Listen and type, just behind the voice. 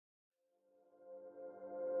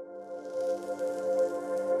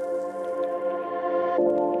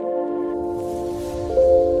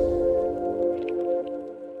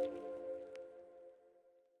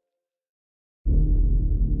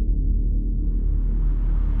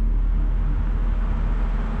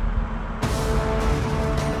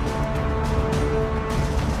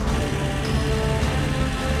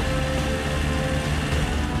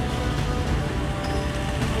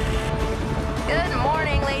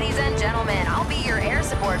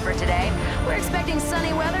report for today. We're expecting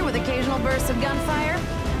sunny weather with occasional bursts of gunfire.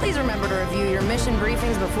 Please remember to review your mission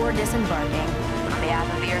briefings before disembarking. On behalf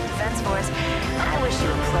of the Earth Defense Force, I wish you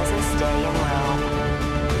a pleasant stay in Rome.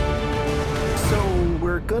 So,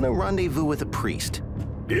 we're gonna rendezvous with a priest.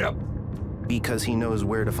 Yep. Because he knows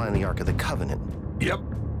where to find the Ark of the Covenant. Yep.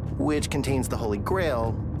 Which contains the Holy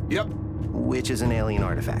Grail. Yep. Which is an alien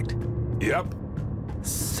artifact. Yep.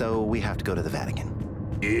 So we have to go to the Vatican.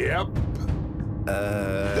 Yep.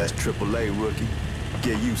 That's AAA, rookie.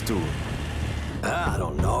 Get used to it. I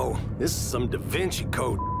don't know. This is some Da Vinci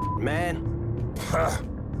Code, man. Huh.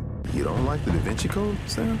 You don't like the Da Vinci Code,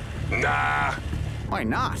 Sam? Nah. Why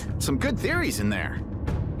not? Some good theories in there.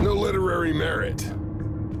 No literary merit.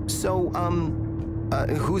 So,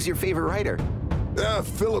 who's your favorite writer?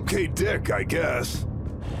 Philip K. Dick, I guess.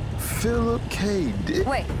 Philip K. Dick?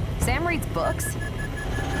 Wait, Sam reads books?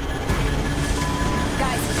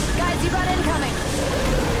 Guys, you got incoming!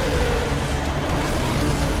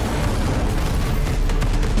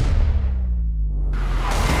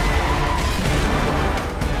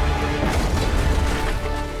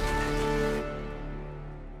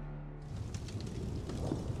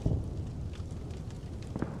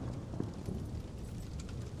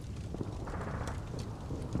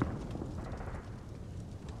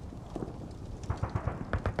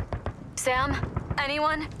 Sam?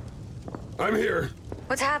 Anyone? I'm here.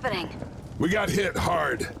 What's happening? We got hit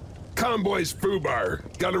hard. Convoy's foobar.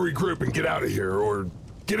 Gotta regroup and get out of here, or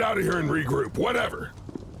get out of here and regroup, whatever.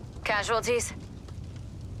 Casualties?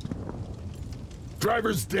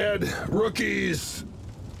 Driver's dead, rookies.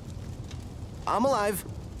 I'm alive,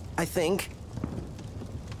 I think.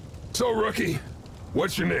 So, rookie,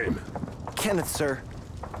 what's your name? Kenneth, sir.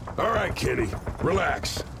 All right, Kenny,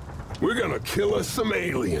 relax. We're gonna kill us some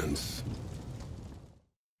aliens.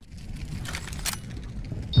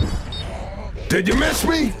 Did you miss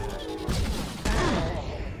me?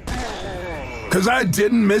 'Cause I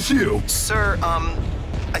didn't miss you. Sir,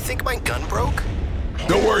 I think my gun broke.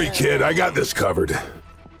 Don't worry, kid, I got this covered.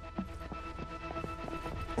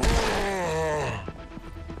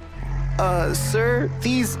 Sir,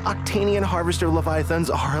 these Octanian Harvester Leviathans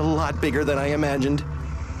are a lot bigger than I imagined.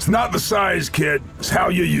 It's not the size, kid. It's how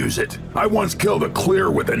you use it. I once killed a clear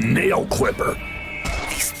with a nail clipper.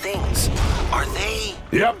 These things, are they?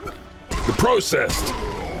 Yep. The processed.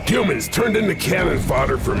 Humans turned into cannon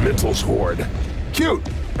fodder for Mintel's horde. Cute,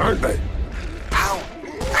 aren't they? How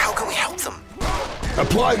can we help them?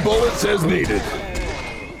 Apply bullets as needed.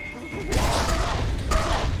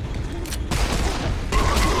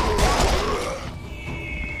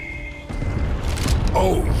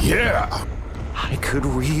 Oh, yeah. I could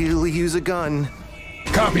really use a gun.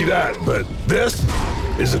 Copy that, but this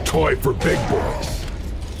is a toy for big boys.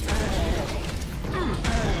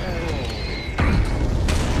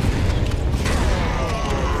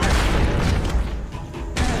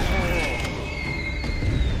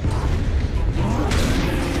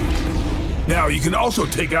 Now, you can also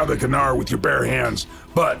take out the Canar with your bare hands,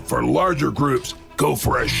 but for larger groups, go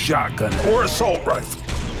for a shotgun or assault rifle.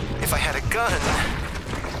 If I had a gun...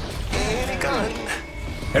 Any gun...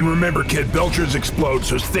 And remember, kid, Belchers explode,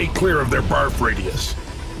 so stay clear of their barf radius.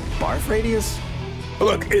 Barf radius?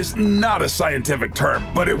 Look, it's not a scientific term,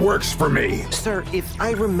 but it works for me. Sir, if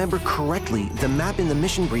I remember correctly, the map in the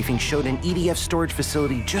mission briefing showed an EDF storage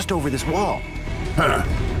facility just over this wall. Huh.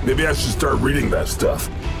 Maybe I should start reading that stuff.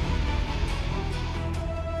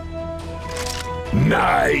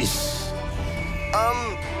 Nice!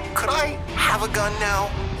 Could I have a gun now?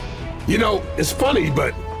 You know, it's funny,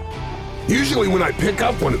 but usually when I pick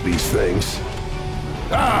up one of these things...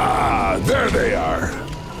 Ah, there they are.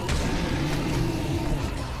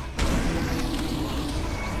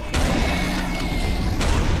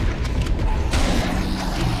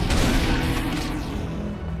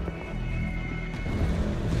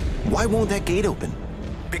 Why won't that gate open?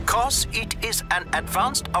 Because it is an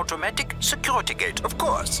advanced automatic security gate, of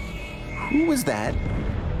course. Who was that?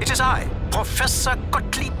 It is I, Professor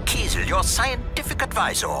Gottlieb Kiesel, your scientific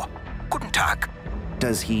advisor. Guten Tag.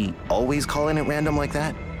 Does he always call in at random like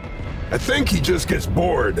that? I think he just gets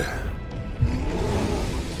bored.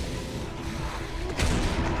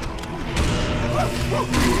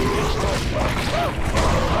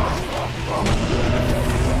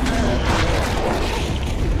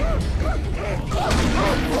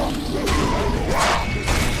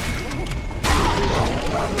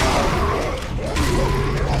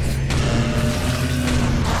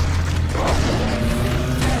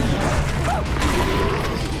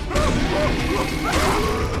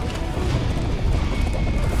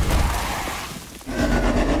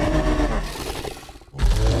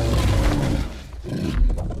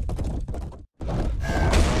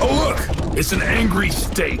 It's an angry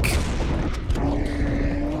steak.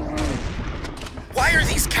 Why are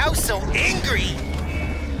these cows so angry?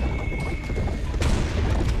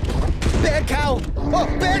 Bad cow! Oh,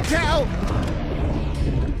 bad cow!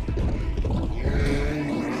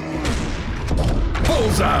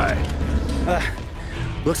 Bullseye!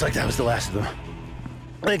 Looks like that was the last of them.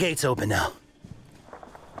 The gate's open now.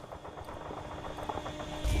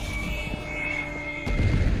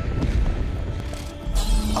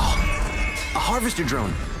 A harvester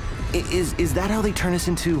drone. Is that how they turn us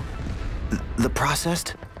into the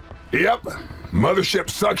processed? Yep. Mothership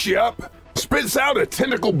sucks you up, spits out a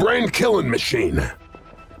tentacle brain killing machine.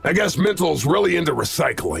 I guess Mental's really into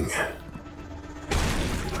recycling.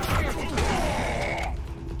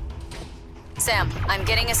 Sam, I'm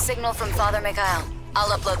getting a signal from Father Mikhail.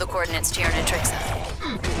 I'll upload the coordinates to your Nitrix.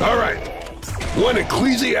 All right. One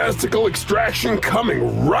ecclesiastical extraction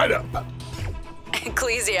coming right up.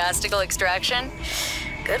 Ecclesiastical extraction?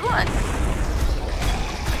 Good one.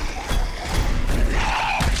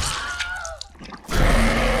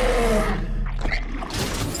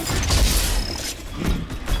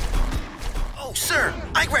 Oh, sir,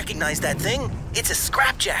 I recognize that thing. It's a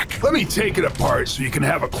scrapjack. Let me take it apart so you can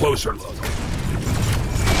have a closer look.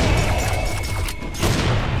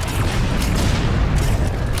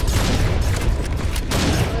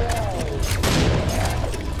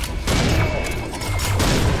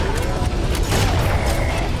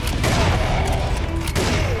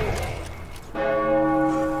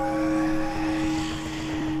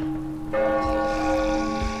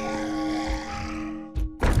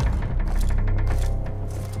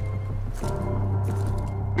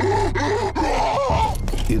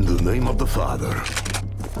 In the name of the Father, in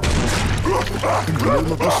the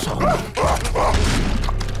name of the Son,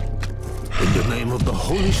 in the name of the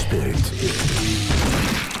Holy Spirit.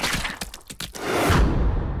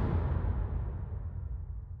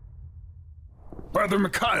 Father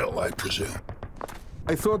Mikhail, I presume.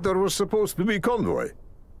 I thought there was supposed to be convoy.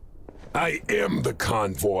 I am the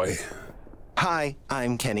convoy. Hi,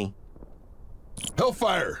 I'm Kenny.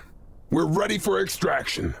 Hellfire, we're ready for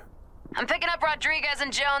extraction. I'm picking up Rodriguez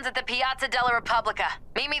and Jones at the Piazza della Repubblica.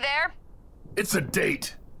 Meet me there? It's a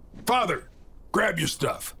date. Father, grab your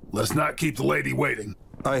stuff. Let's not keep the lady waiting.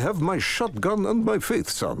 I have my shotgun and my faith,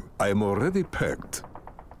 son. I am already packed.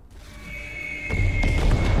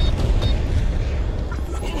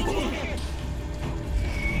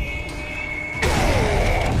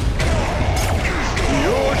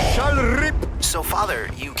 You shall rip! So, Father,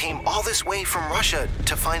 you came all this way from Russia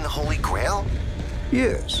to find the Holy Grail?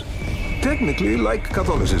 Yes. Technically, like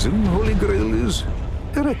Catholicism, Holy Grail is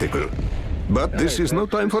heretical. But this is no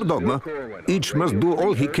time for dogma. Each must do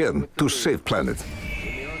all he can to save planet.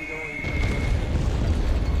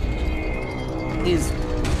 Is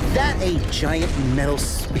that a giant metal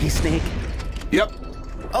space snake? Yep.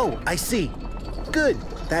 Oh, I see. Good.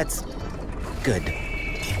 That's good.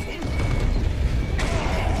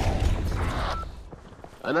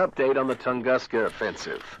 An update on the Tunguska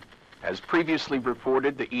offensive. As previously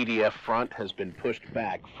reported, the EDF front has been pushed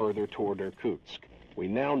back further toward Irkutsk. We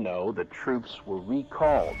now know that troops were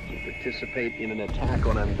recalled to participate in an attack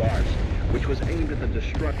on Angarsk, which was aimed at the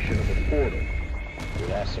destruction of the portal. We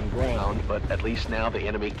lost some ground, but at least now the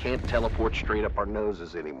enemy can't teleport straight up our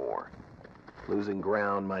noses anymore. Losing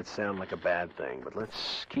ground might sound like a bad thing, but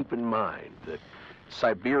let's keep in mind that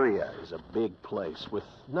Siberia is a big place with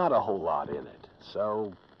not a whole lot in it,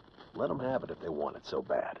 so let them have it if they want it so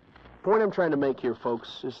bad. The point I'm trying to make here,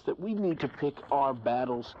 folks, is that we need to pick our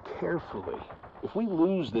battles carefully. If we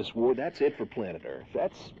lose this war, that's it for planet Earth.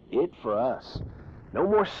 That's it for us. No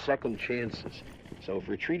more second chances. So if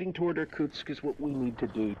retreating toward Irkutsk is what we need to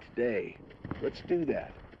do today, let's do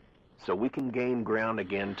that. So we can gain ground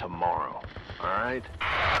again tomorrow. All right?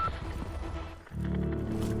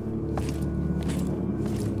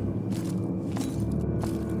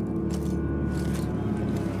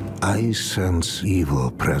 I sense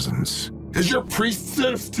evil presence. Is your priest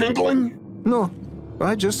sense tingling? No,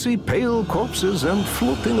 I just see pale corpses and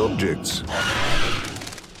floating objects.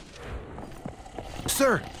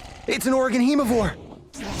 Sir, it's an Oregon hemivore.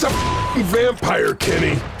 It's a vampire,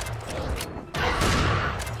 Kenny.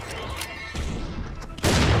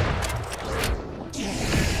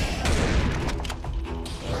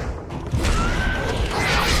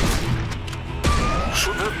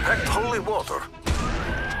 Should have packed holy water.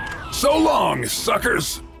 So long,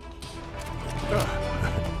 suckers.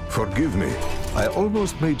 Forgive me. I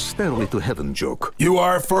almost made Stairway to Heaven joke. You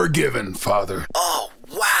are forgiven, Father. Oh,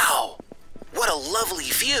 wow! What a lovely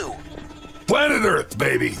view! Planet Earth,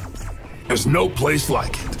 baby. There's no place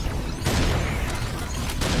like it.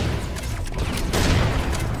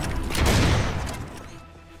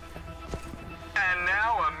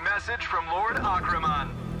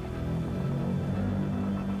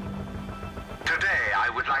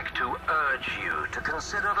 to urge you to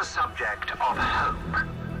consider the subject of hope.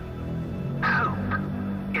 Hope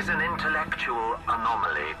is an intellectual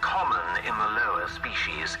anomaly common in the lower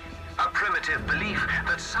species. A primitive belief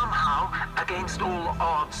that somehow, against all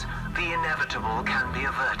odds, the inevitable can be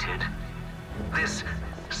averted. This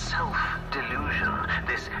self-delusion,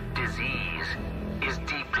 this disease, is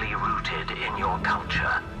deeply rooted in your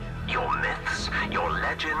culture. Your myths, your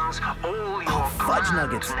legends, all your fudge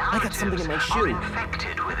nuggets. I got something in my shoe. Are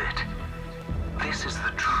infected with it. This is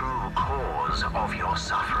the true cause of your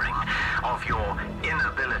suffering, of your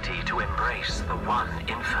inability to embrace the one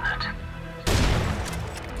infinite.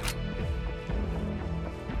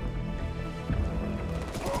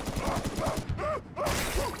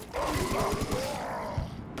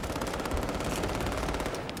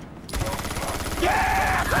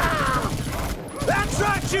 That's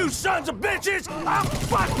right, you sons of bitches! I'll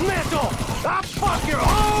fuck metal! I'll fuck your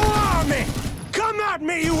whole army! Come at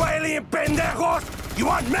me, you alien pendejos! You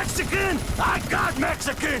want Mexican? I got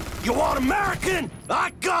Mexican! You want American?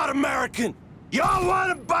 I got American! Y'all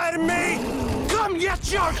want a bite of me? Come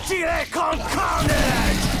get your chile con carne!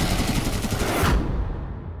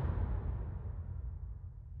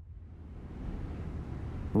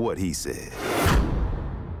 What he said.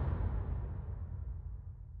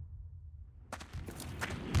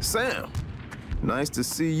 Sam, nice to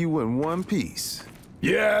see you in one piece.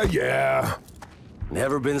 Yeah.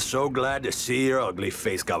 Never been so glad to see your ugly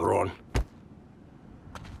face, cabron.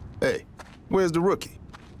 Hey, where's the rookie?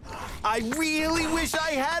 I really wish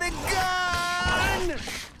I had a gun!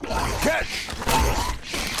 Catch!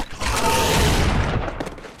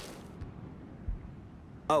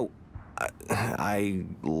 Oh, I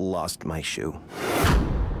lost my shoe.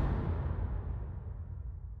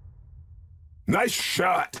 Nice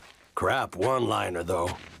shot. Crap one-liner, though.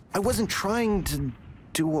 I wasn't trying to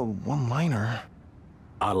do a one-liner.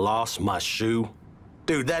 I lost my shoe?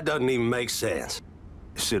 Dude, that doesn't even make sense.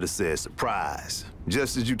 Should have said surprise.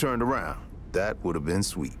 Just as you turned around. That would have been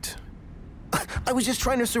sweet. I was just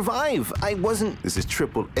trying to survive. I wasn't... This is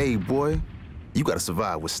AAA, boy. You gotta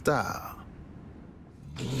survive with style.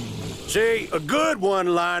 See, a good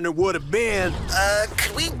one-liner would have been...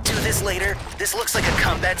 Could we do this later? This looks like a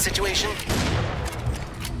combat situation.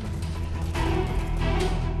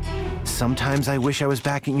 Sometimes I wish I was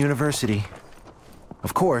back at university.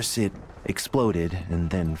 Of course, it exploded and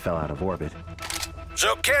then fell out of orbit.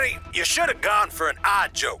 So, Kenny, you should have gone for an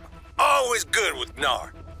odd joke. Always good with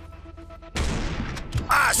Gnarr.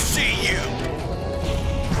 I see you!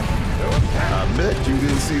 I bet you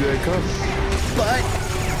didn't see that coming. But...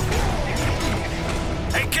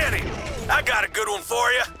 Hey, Kenny, I got a good one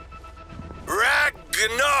for you.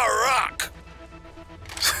 Ragnarok!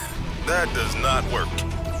 That does not work.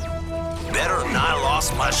 Better than I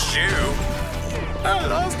lost my shoe. I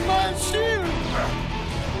lost my shoe!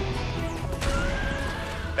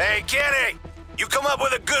 Hey, Kenny, you come up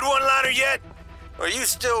with a good one-liner yet? Or are you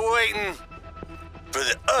still waiting for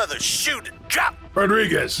the other shoe to drop?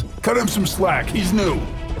 Rodriguez, cut him some slack. He's new.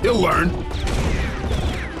 He'll learn.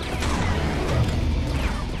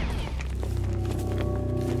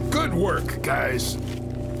 Good work, guys.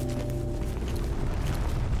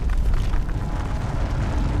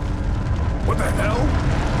 What the hell?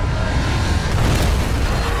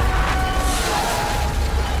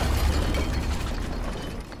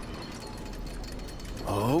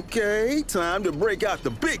 Okay, time to break out the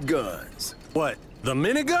big guns. What, the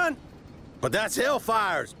minigun? But that's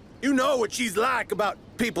Hellfire's. You know what she's like about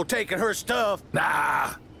people taking her stuff.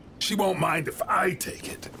 Nah, she won't mind if I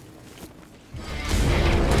take it. Is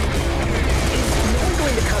no one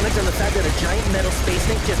going to comment on the fact that a giant metal space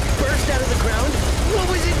snake just burst out of the ground? What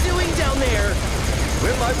was it doing down there?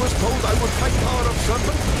 Well, I was told I would fight power of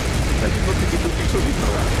serpent. I did not think it would be so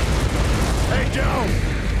ignorant. Hey, Joe!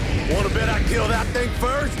 Wanna bet I kill that thing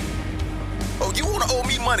first? Oh, you wanna owe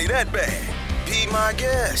me money that bad? Be my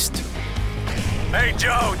guest. Hey,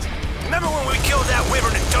 Jones, remember when we killed that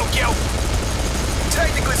wyvern in Tokyo?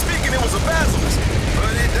 Technically speaking, it was a basilisk,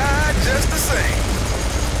 but it died just the same.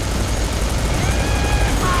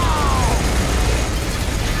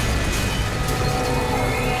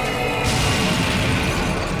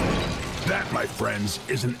 That, my friends,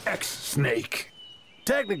 is an X-snake.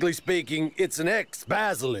 Technically speaking, it's an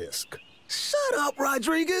ex-basilisk. Shut up,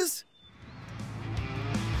 Rodriguez.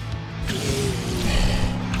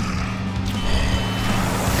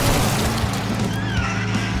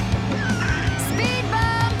 Speed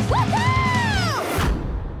bump! Woohoo!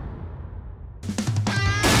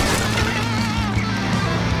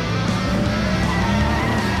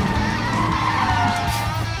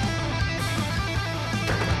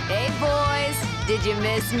 Hey, boys. Did you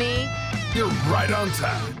miss me? You're right on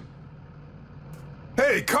time.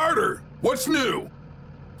 Hey, Carter, what's new?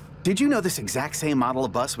 Did you know this exact same model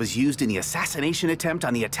of bus was used in the assassination attempt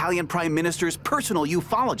on the Italian Prime Minister's personal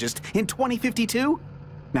ufologist in 2052?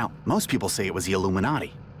 Now, most people say it was the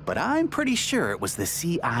Illuminati, but I'm pretty sure it was the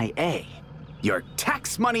CIA. Your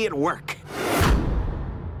tax money at work.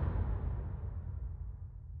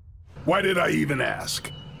 Why did I even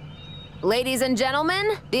ask? Ladies and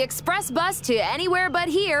gentlemen, the express bus to anywhere but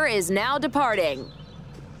here is now departing.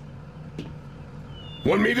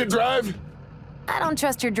 Want me to drive? I don't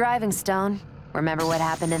trust your driving, Stone. Remember what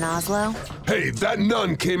happened in Oslo? Hey, that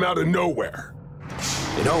nun came out of nowhere.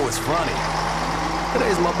 You know what's funny?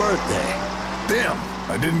 Today's my birthday. Damn,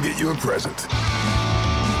 I didn't get you a present.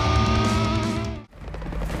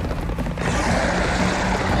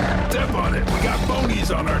 Step on it, we got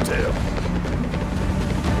bonies on our tail.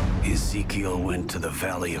 Ezekiel went to the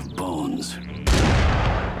Valley of Bones.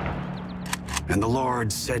 And the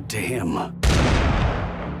Lord said to him,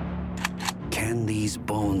 "Can these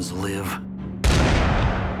bones live?"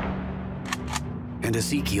 And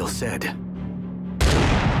Ezekiel said,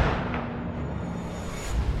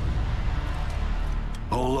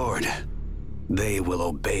 "O Lord, they will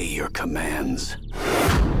obey your commands."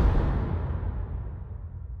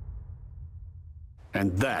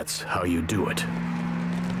 And that's how you do it.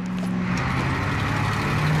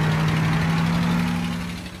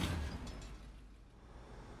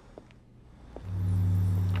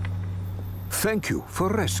 Thank you for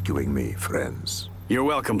rescuing me, friends. You're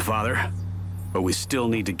welcome, Father. But we still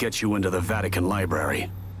need to get you into the Vatican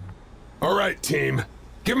Library. All right, team.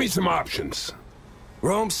 Give me some options.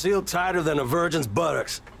 Rome's sealed tighter than a virgin's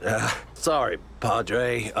buttocks. Sorry,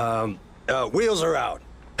 Padre. Wheels are out.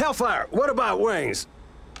 Hellfire, what about wings?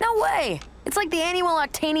 No way! It's like the annual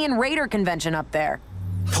Octanian Raider convention up there.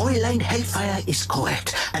 Fräulein Hellfire is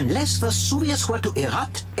correct. Unless Vesuvius were to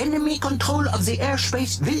erupt, enemy control of the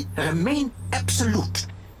airspace will remain absolute.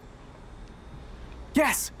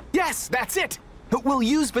 Yes, yes, that's it! We'll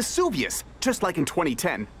use Vesuvius, just like in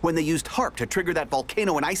 2010, when they used HAARP to trigger that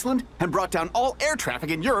volcano in Iceland and brought down all air traffic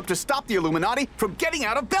in Europe to stop the Illuminati from getting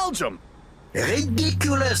out of Belgium.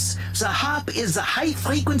 Ridiculous! The HAARP is the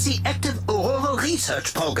High-Frequency Active Auroral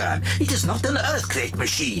Research Program. It is not an earthquake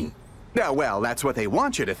machine. Oh, well, that's what they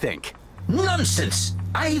want you to think. Nonsense!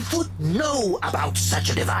 I would know about such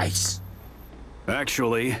a device.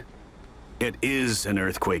 Actually, it is an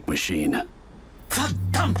earthquake machine.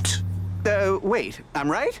 Verdammt! Wait,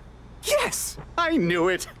 I'm right? Yes! I knew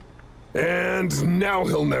it! And now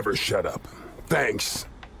he'll never shut up. Thanks.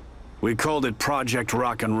 We called it Project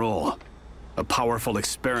Rock and Roll. A powerful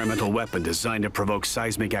experimental weapon designed to provoke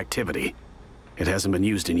seismic activity. It hasn't been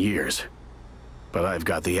used in years. But I've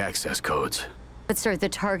got the access codes. But sir, the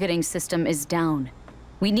targeting system is down.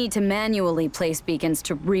 We need to manually place beacons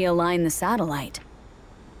to realign the satellite.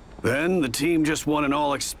 Then the team just won an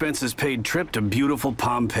all-expenses-paid trip to beautiful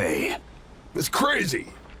Pompeii. It's crazy.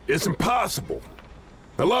 It's impossible.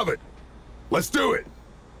 I love it. Let's do it.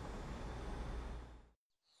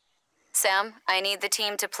 Sam, I need the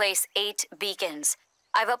team to place 8 beacons.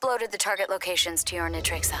 I've uploaded the target locations to your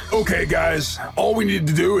Nitrixa. Okay, guys. All we need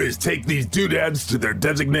to do is take these doodads to their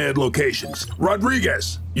designated locations.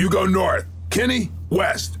 Rodriguez, you go north. Kenny,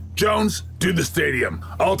 west. Jones, do the stadium.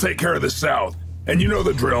 I'll take care of the south. And you know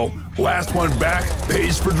the drill. Last one back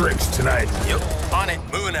pays for drinks tonight. Yep, on it.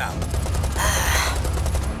 Moving out.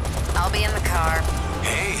 I'll be in the car.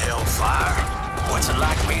 Hey, Hellfire. What's it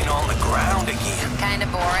like being on the ground again? Kinda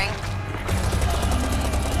boring.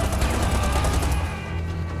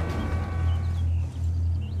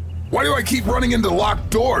 Why do I keep running into locked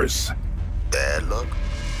doors? Bad luck.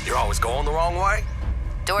 You're always going the wrong way?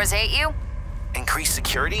 Doors hate you? Increased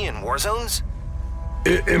security in war zones?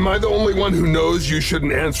 Am I the only one who knows you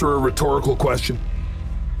shouldn't answer a rhetorical question?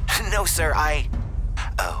 No, sir,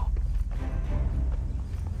 Oh.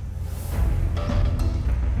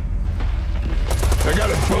 I got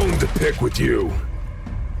a bone to pick with you.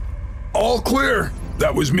 All clear.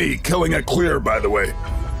 That was me killing a clear, by the way.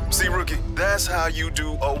 See, Rookie, that's how you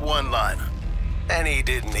do a one-liner. And he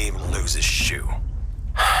didn't even lose his shoe.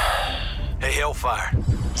 Hey, Hellfire,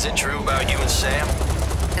 is it true about you and Sam?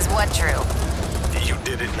 Is what true? You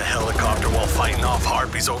did it in a helicopter while fighting off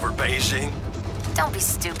harpies over Beijing? Don't be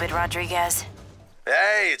stupid, Rodriguez.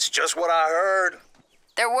 Hey, it's just what I heard.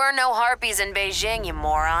 There were no harpies in Beijing, you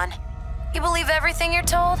moron. You believe everything you're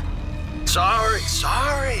told? Sorry.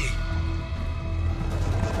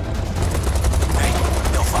 Hey,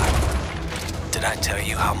 Hellfire, did I tell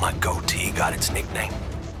you how my goatee got its nickname?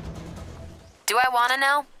 Do I want to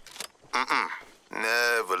know?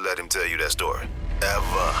 Never let him tell you that story.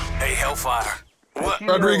 Ever. Hey, Hellfire. What?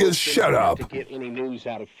 Rodriguez, shut up. To get any news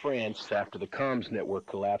out of France after the comms network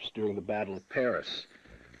collapsed during the Battle of Paris.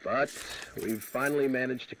 But we've finally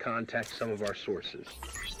managed to contact some of our sources.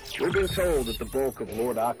 We've been told that the bulk of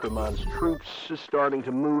Lord Achriman's troops is starting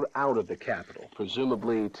to move out of the capital,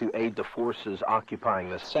 presumably to aid the forces occupying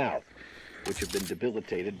the south, which have been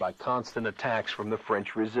debilitated by constant attacks from the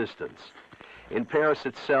French resistance. In Paris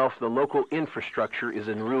itself, the local infrastructure is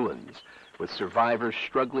in ruins, with survivors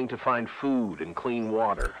struggling to find food and clean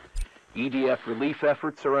water. EDF relief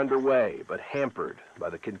efforts are underway, but hampered by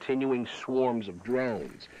the continuing swarms of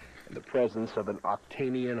drones and the presence of an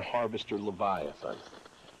Octanian harvester Leviathan.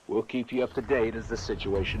 We'll keep you up to date as the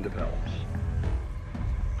situation develops.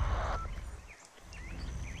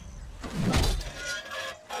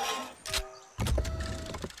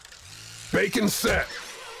 Bacon set.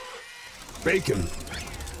 Bacon.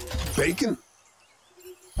 Bacon?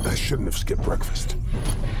 I shouldn't have skipped breakfast.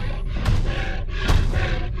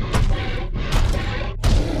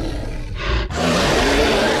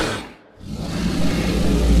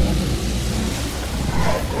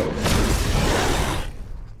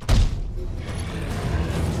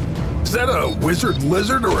 Is that a wizard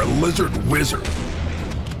lizard or a lizard wizard?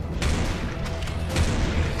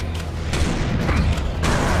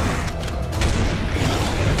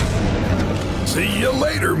 See you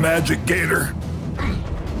later, Magic Gator.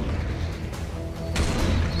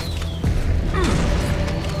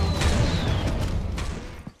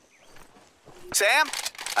 Sam,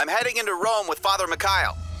 I'm heading into Rome with Father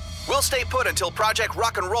Mikhail. We'll stay put until Project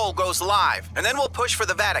Rock and Roll goes live, and then we'll push for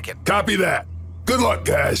the Vatican. Copy that. Good luck,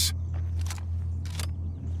 guys.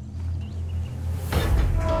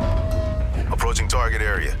 Approaching target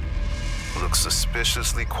area. Looks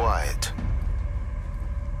suspiciously quiet.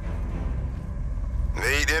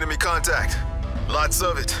 Made enemy contact. Lots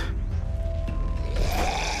of it.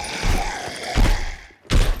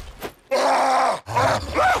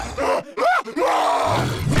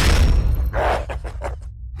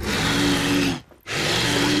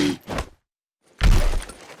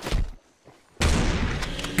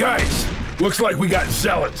 Guys, looks like we got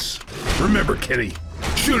zealots. Remember, Kitty,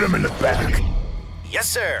 shoot them in the back. Yes,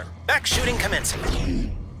 sir. Back shooting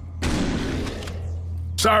commencing.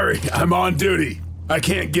 Sorry, I'm on duty. I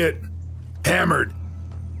can't get hammered.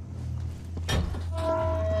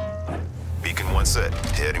 Beacon 1 set,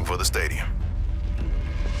 heading for the stadium.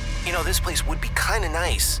 You know, this place would be kind of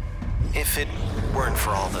nice if it weren't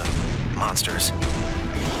for all the monsters.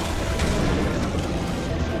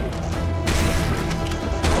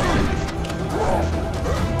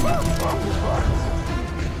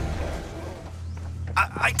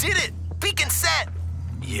 I did it! Beacon set!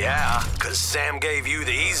 Yeah, because Sam gave you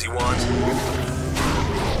the easy ones.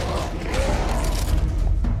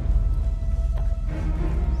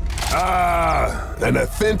 Ah, an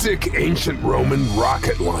authentic ancient Roman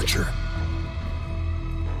rocket launcher.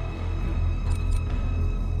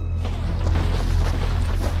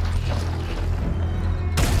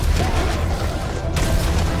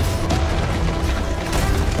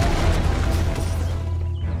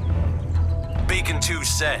 Beacon 2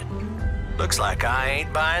 set. Looks like I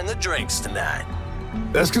ain't buying the drinks tonight.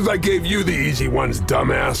 That's because I gave you the easy ones,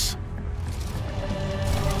 dumbass.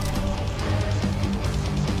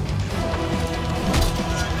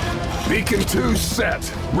 Beacon 2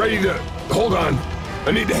 set. Ready to... Hold on.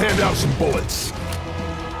 I need to hand out some bullets.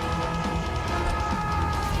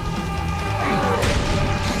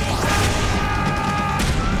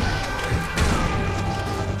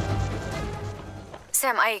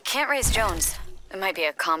 Sam, I can't raise Jones. It might be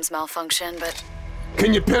a comms malfunction, but...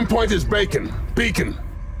 Can you pinpoint his beacon?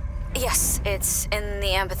 Yes, it's in the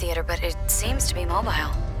amphitheater, but it seems to be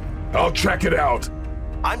mobile. I'll check it out.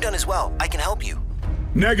 I'm done as well. I can help you.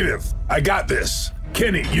 Negative. I got this.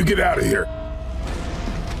 Kenny, you get out of here.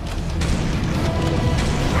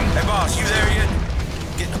 Hey, boss, you there yet?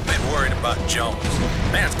 Getting a bit worried about Jones.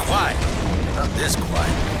 Man, it's quiet. Not this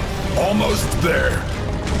quiet. Almost there.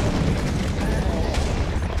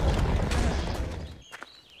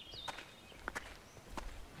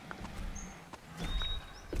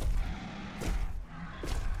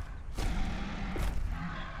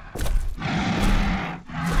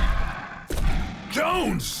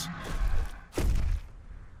 Jones!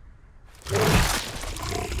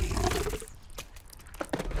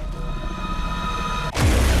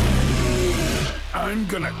 I'm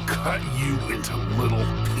gonna cut you into little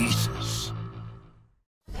pieces.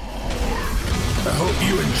 I hope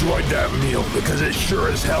you enjoyed that meal, because it sure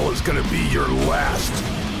as hell is gonna be your last.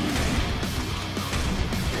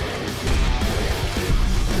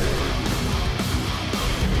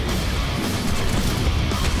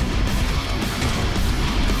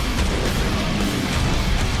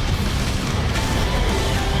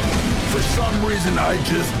 reason I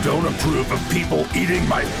just don't approve of people eating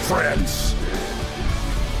my friends.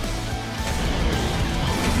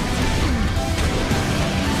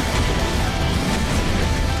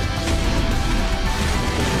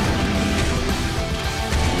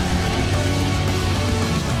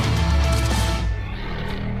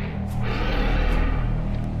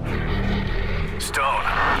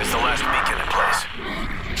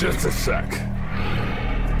 Just a sec.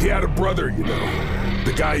 He had a brother, you know.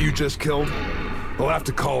 The guy you just killed. I'll have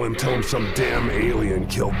to call him, tell him some damn alien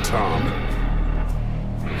killed Tom.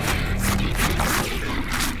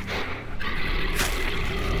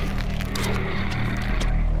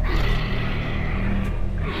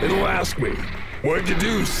 It'll ask me, what'd you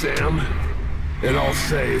do, Sam? And I'll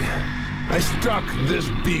say, I stuck this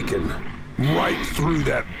beacon right through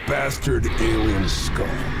that bastard alien skull.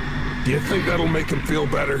 Do you think that'll make him feel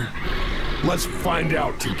better? Let's find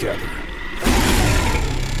out together.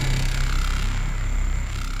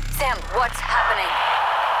 Sam, what's happening?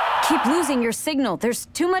 Keep losing your signal. There's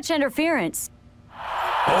too much interference.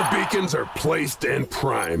 All beacons are placed and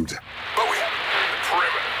primed. But we haven't cleared the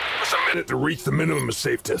perimeter. Just a minute to reach the minimum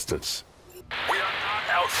safe distance. We are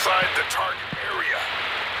not outside the target area.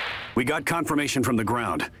 We got confirmation from the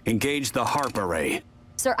ground. Engage the HAARP array.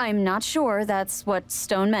 Sir, I'm not sure that's what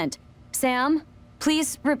Stone meant. Sam,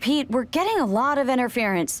 please repeat. We're getting a lot of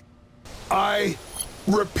interference. I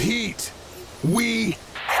repeat, we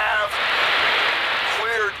have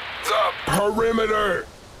cleared the perimeter.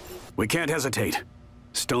 We can't hesitate.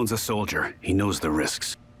 Stone's a soldier. He knows the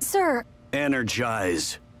risks. Sir.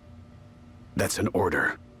 Energize. That's an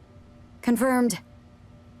order. Confirmed.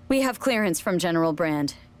 We have clearance from General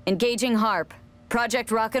Brand. Engaging HAARP.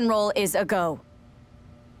 Project Rock and Roll is a go.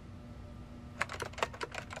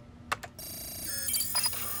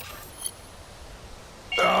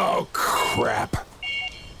 Oh, crap.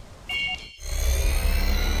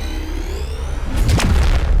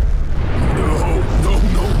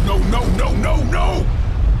 No!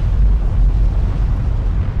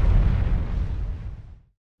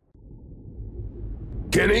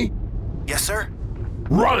 Kenny? Yes, sir?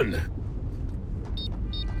 Run!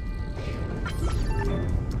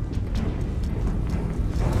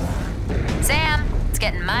 Sam, it's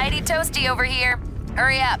getting mighty toasty over here.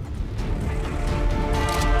 Hurry up.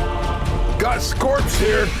 Got Scorps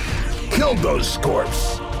here. Killed those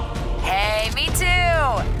Scorps. Hey, me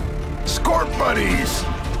too. Scorp buddies.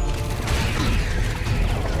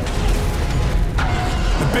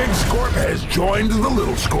 The big Scorp has joined the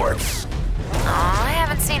little Scorps. Aw, I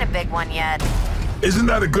haven't seen a big one yet. Isn't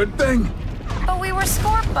that a good thing? But we were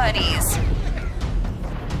Scorp buddies.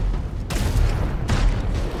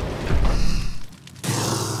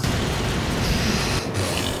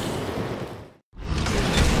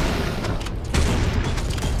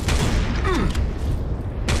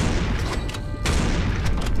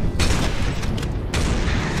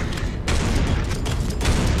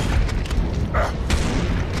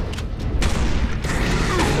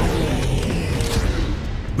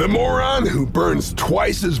 The moron who burns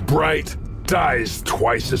twice as bright dies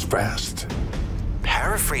twice as fast.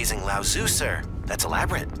 Paraphrasing Lao Tzu, sir. That's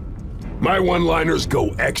elaborate. My one-liners go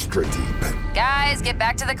extra deep. Guys, get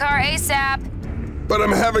back to the car ASAP. But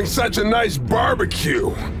I'm having such a nice barbecue.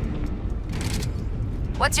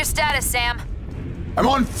 What's your status, Sam? I'm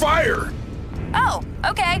on fire. Oh,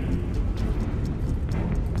 okay.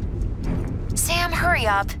 Sam, hurry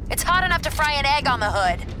up. It's hot enough to fry an egg on the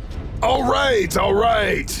hood. All right.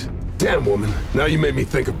 Damn, woman. Now you made me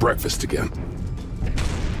think of breakfast again.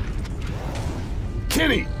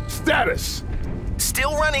 Kenny, status.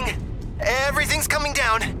 Still running. Everything's coming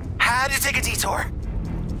down. Had to take a detour.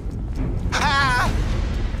 Ah!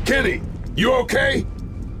 Kenny, you okay?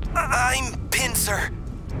 I'm pinned, sir.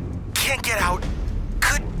 Can't get out.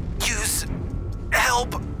 Could use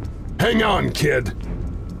help. Hang on, kid.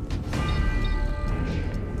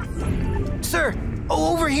 Sir!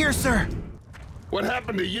 Over here, sir! What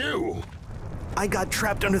happened to you? I got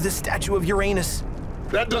trapped under this statue of Uranus.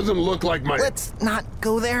 That doesn't look like my... Let's not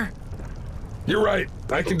go there. You're right.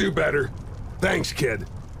 I can do better. Thanks, kid.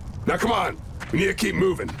 Now come on. We need to keep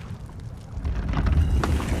moving.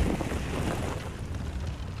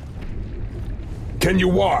 Can you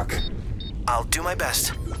walk? I'll do my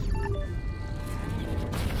best.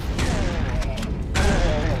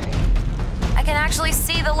 I can actually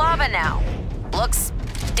see the lava now. Looks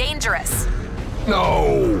dangerous.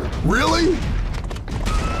 No, really?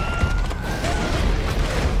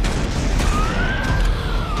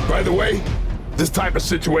 By the way, this type of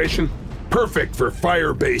situation, perfect for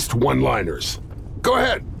fire-based one-liners. Go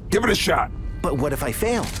ahead, give it a shot. But what if I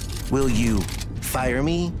fail? Will you fire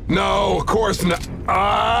me? No, of course not.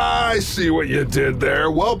 I see what you did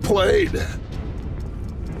there. Well played.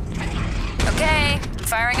 Okay,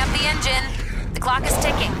 firing up the engine. The clock is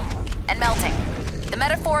ticking and melting. The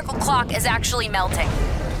metaphorical clock is actually melting.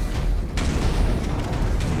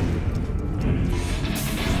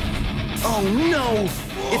 Oh no!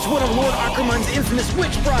 It's one of Lord Achriman's infamous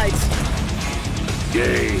witch brides!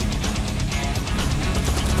 Yay.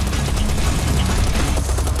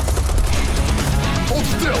 Hold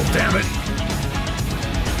still, damn it!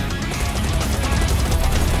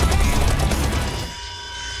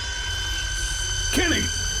 Kenny!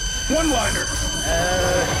 One-liner!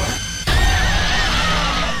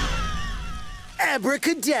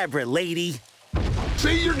 Abracadabra, lady!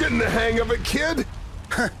 See, you're getting the hang of it, kid!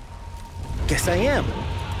 Huh. Guess I am.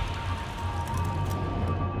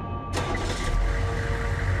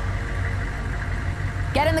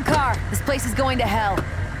 Get in the car. This place is going to hell.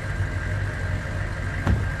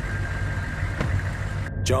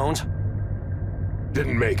 Jones?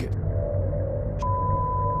 Didn't make it.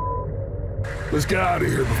 Let's get out of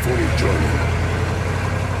here before we join him.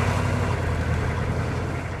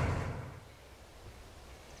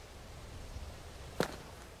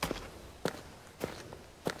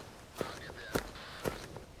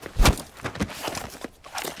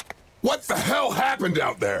 What the hell happened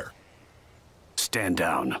out there? Stand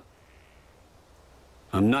down.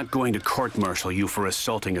 I'm not going to court-martial you for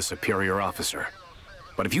assaulting a superior officer.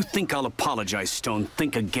 But if you think I'll apologize, Stone,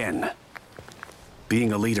 think again.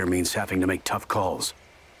 Being a leader means having to make tough calls,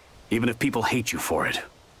 even if people hate you for it.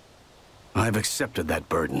 I've accepted that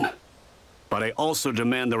burden, but I also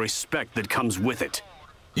demand the respect that comes with it.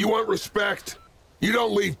 You want respect? You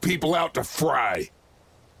don't leave people out to fry.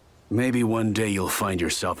 Maybe one day you'll find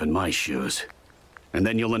yourself in my shoes. And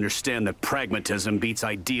then you'll understand that pragmatism beats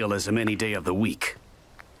idealism any day of the week.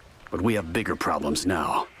 But we have bigger problems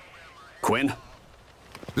now. Quinn?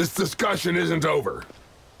 This discussion isn't over,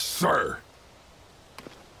 sir.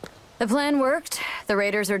 The plan worked. The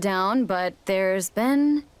raiders are down, but there's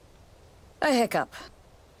been a hiccup.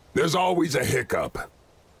 There's always a hiccup.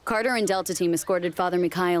 Carter and Delta Team escorted Father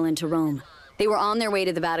Mikhail into Rome. They were on their way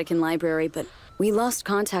to the Vatican Library, but we lost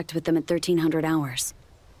contact with them at 1300 hours.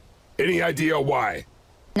 Any idea why?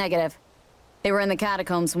 Negative. They were in the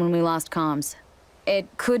catacombs when we lost comms. It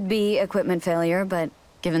could be equipment failure, but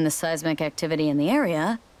given the seismic activity in the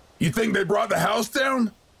area... You think they brought the house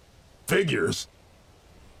down? Figures.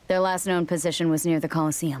 Their last known position was near the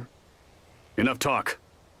Colosseum. Enough talk.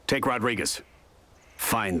 Take Rodriguez.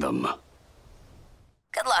 Find them.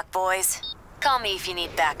 Good luck, boys. Call me if you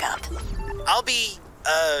need backup. I'll be,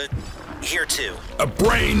 here too. A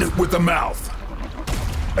brain with a mouth.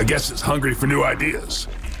 I guess it's hungry for new ideas.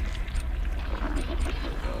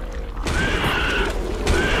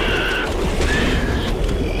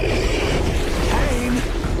 Pain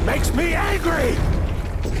makes me angry!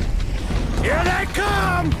 Here they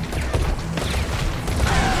come!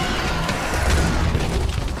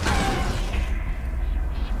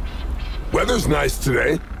 Weather's nice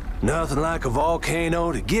today. Nothing like a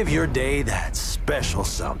volcano to give your day that special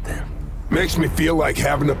something. Makes me feel like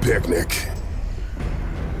having a picnic.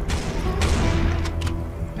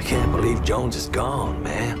 I can't believe Jones is gone,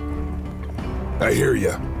 man. I hear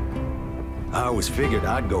ya. I always figured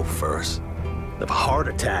I'd go first. Have a heart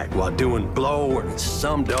attack while doing blow or in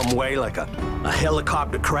some dumb way like a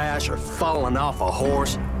helicopter crash or falling off a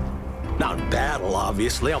horse. Not in battle,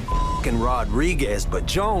 obviously. I'm f***ing Rodriguez, but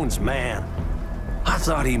Jones, man. I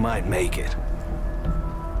thought he might make it.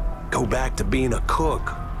 Go back to being a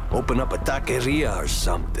cook. Open up a taqueria or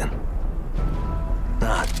something.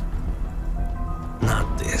 Not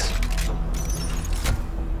this.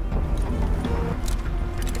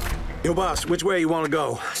 Yo, boss, which way you want to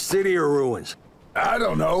go? City or ruins? I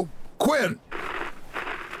don't know. Quinn!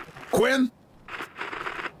 Quinn?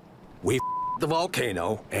 We the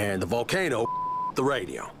volcano, and the volcano the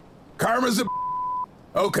radio. Karma's a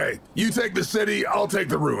Okay, you take the city, I'll take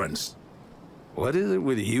the ruins. What is it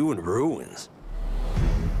with you and ruins?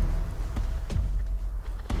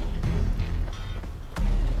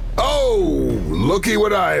 Oh, looky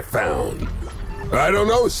what I found. I don't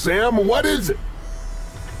know, Sam, what is it?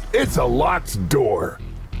 It's a locked door.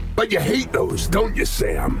 But you hate those, don't you,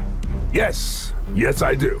 Sam? Yes, yes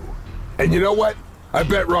I do. And you know what? I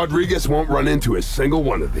bet Rodriguez won't run into a single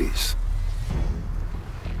one of these.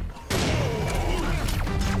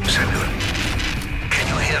 Samuel, can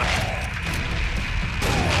you hear me?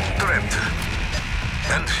 Trapped.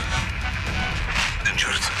 And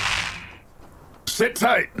injured. Sit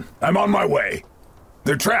tight. I'm on my way.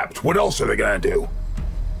 They're trapped. What else are they gonna do?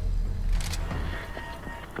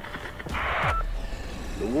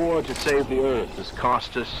 war to save the Earth has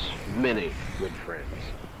cost us many good friends.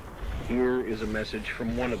 Here is a message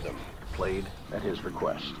from one of them, played at his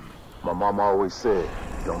request. My mom always said,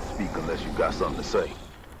 don't speak unless you got something to say.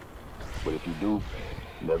 But if you do,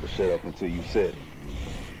 never shut up until you said it.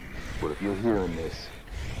 But if you're hearing this,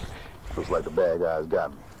 looks like the bad guys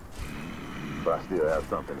got me. But I still have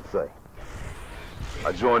something to say.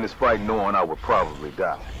 I joined this fight knowing I would probably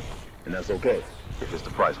die. And that's okay, if it's the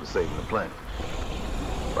price for saving the planet.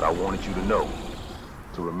 But I wanted you to know,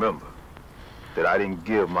 to remember, that I didn't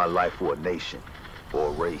give my life for a nation, or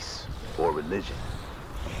a race, or a religion.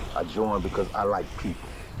 I joined because I like people.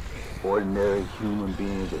 Ordinary human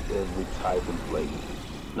beings of every type and flavor.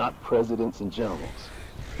 Not presidents and generals.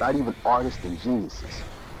 Not even artists and geniuses.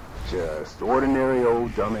 Just ordinary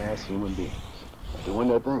old dumbass human beings. Doing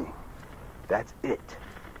their thing. That's it.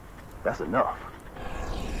 That's enough.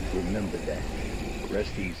 Remember that.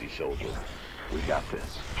 Rest easy, soldier. We got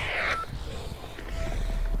this.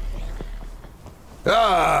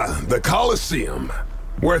 Ah, the Colosseum,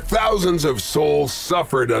 where thousands of souls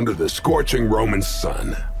suffered under the scorching Roman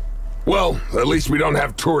sun. Well, at least we don't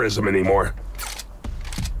have tourism anymore.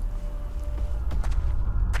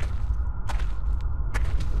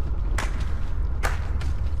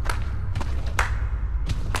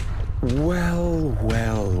 Well,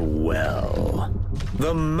 well, well.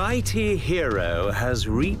 The mighty hero has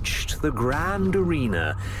reached the grand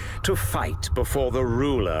arena to fight before the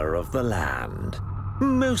ruler of the land.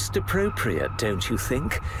 Most appropriate, don't you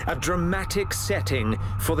think? A dramatic setting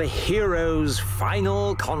for the hero's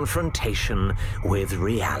final confrontation with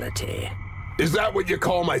reality. Is that what you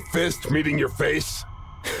call my fist meeting your face?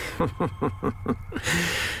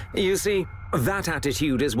 You see, that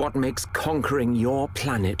attitude is what makes conquering your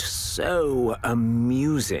planet so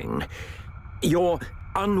amusing. Your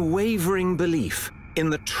unwavering belief in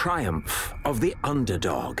the triumph of the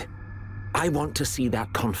underdog. I want to see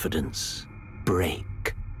that confidence break.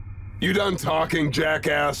 You done talking,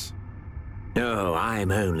 jackass? No,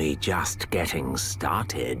 I'm only just getting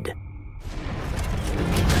started.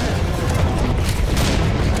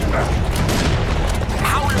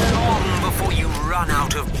 How long before you run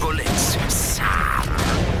out of bullets, Sam?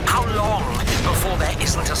 How long before there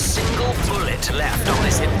isn't a single bullet left on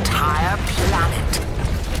this entire planet?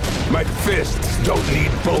 My fists don't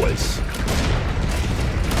need bullets.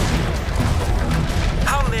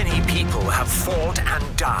 How many people have fought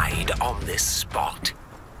and died on this spot?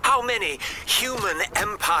 How many human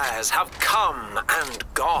empires have come and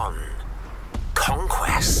gone?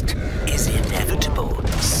 Conquest is inevitable,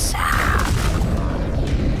 Sam.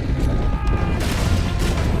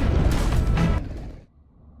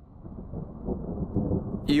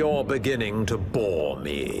 You're beginning to bore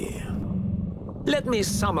me. Let me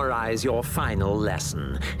summarize your final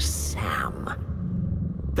lesson, Sam.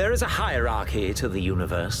 There is a hierarchy to the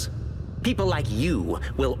universe. People like you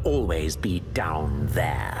will always be down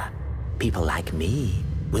there. People like me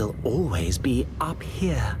will always be up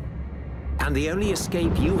here. And the only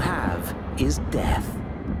escape you have is death.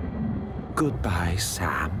 Goodbye,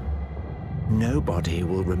 Sam. Nobody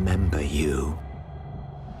will remember you.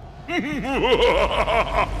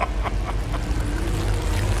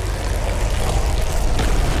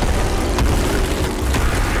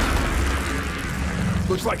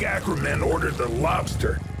 Looks like Achriman ordered the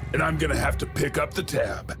lobster, and I'm gonna have to pick up the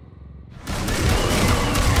tab.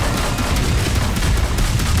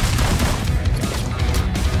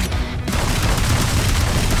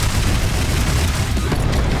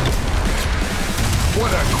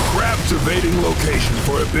 What a crabs-evading location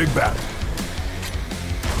for a big battle.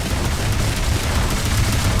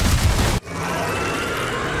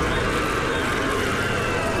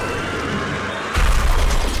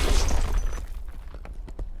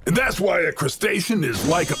 And that's why a crustacean is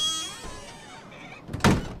like a...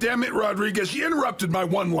 Damn it, Rodriguez, you interrupted my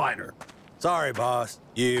one-liner. Sorry, boss.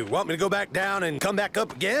 You want me to go back down and come back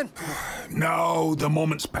up again? No, the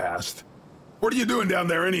moment's passed. What are you doing down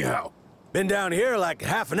there anyhow? Been down here like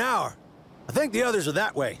half an hour. I think the others are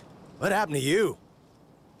that way. What happened to you?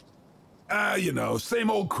 You know,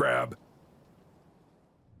 same old crab.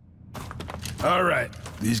 All right,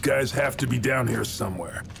 these guys have to be down here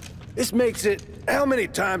somewhere. This makes it... How many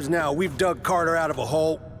times now we've dug Carter out of a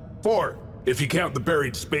hole? 4, if you count the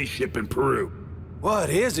buried spaceship in Peru. What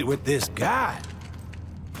is it with this guy?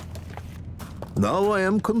 Now I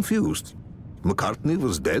am confused. McCartney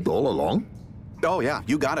was dead all along? Oh yeah,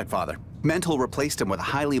 you got it, Father. Mental replaced him with a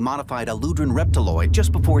highly modified Eludrin reptiloid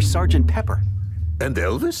just before Sergeant Pepper. And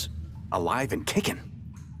Elvis? Alive and kicking.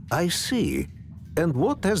 I see. And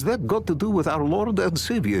what has that got to do with our Lord and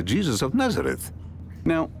Savior, Jesus of Nazareth?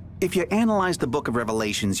 Now, If you analyze the Book of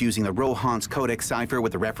Revelations using the Rohan's Codex cipher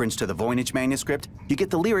with the reference to the Voynich manuscript, you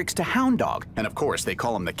get the lyrics to Hound Dog, and of course they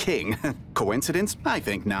call him the king. Coincidence? I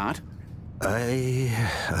think not.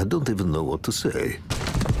 I don't even know what to say.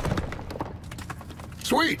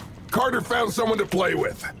 Sweet! Carter found someone to play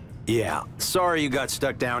with. Yeah, sorry you got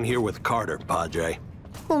stuck down here with Carter, Padre.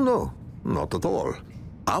 Oh no, not at all.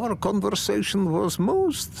 Our conversation was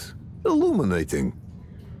most illuminating.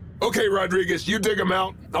 Okay, Rodriguez, you dig him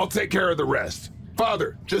out. I'll take care of the rest.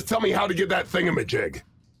 Father, just tell me how to get that thingamajig.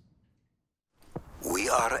 We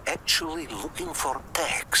are actually looking for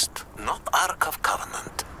text, not Ark of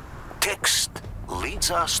Covenant. Text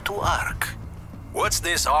leads us to Ark. What's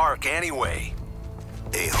this Ark, anyway?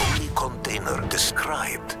 A holy container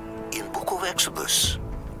described in Book of Exodus.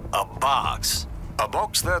 A box? A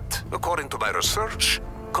box that, according to my research,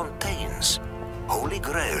 contains Holy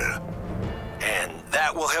Grail. And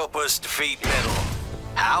that will help us defeat Metal.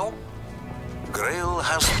 How? Grail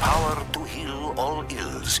has power to heal all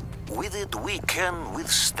ills. With it, we can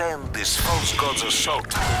withstand this false god's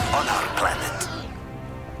assault on our planet.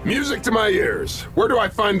 Music to my ears. Where do I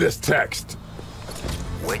find this text?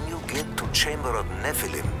 When you get to Chamber of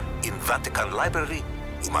Nephilim in Vatican Library,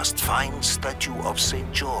 you must find statue of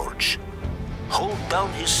St. George. Hold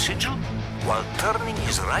down his sigil while turning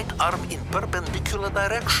his right arm in perpendicular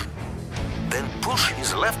direction. Then push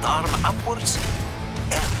his left arm upwards,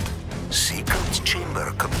 and secret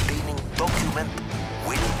chamber containing document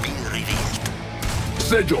will be revealed.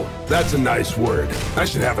 Sigil. That's a nice word. I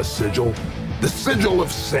should have a sigil. The sigil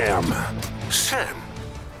of Sam. Sam,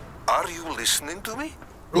 are you listening to me?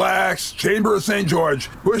 Relax. Chamber of St. George.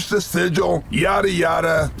 Push the sigil. Yada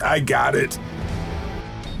yada. I got it.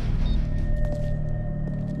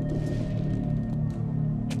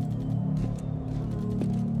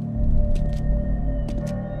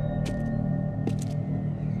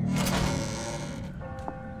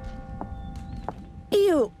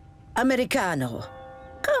 You, Americano,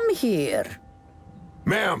 come here.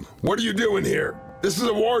 Ma'am, what are you doing here? This is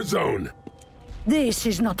a war zone. This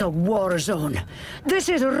is not a war zone. This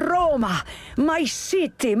is Roma, my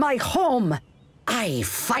city, my home. I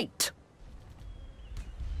fight.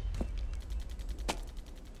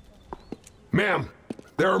 Ma'am,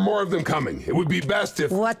 there are more of them coming. It would be best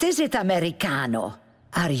if... What is it, Americano?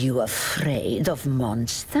 Are you afraid of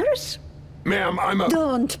monsters? Ma'am, I'm a...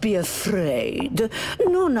 Don't be afraid.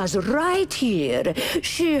 Nuna's right here.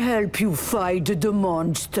 She help you fight the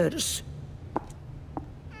monsters.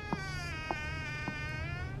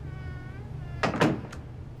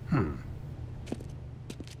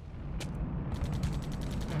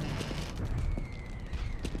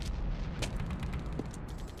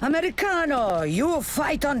 Americano, you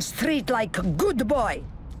fight on street like a good boy.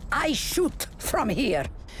 I shoot from here.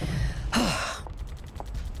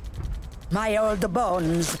 My old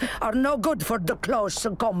bones are no good for the close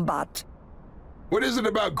combat. What is it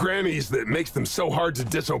about grannies that makes them so hard to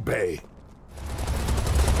disobey?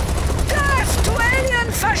 Death to alien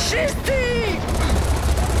fascisti!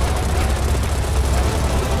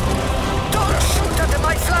 Don't shoot at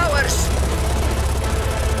my flowers!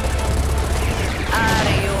 Are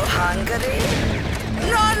you hungry?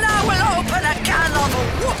 Nonna will open a can of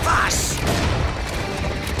whoop-ass!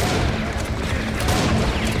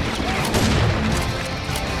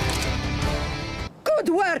 Good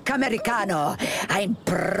work, Americano. I'm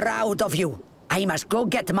proud of you. I must go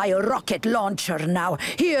get my rocket launcher now.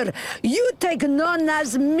 Here, you take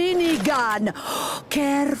Nonna's minigun.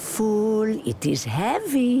 Careful, it is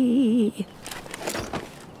heavy.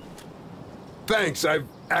 Thanks, I've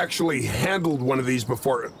actually handled one of these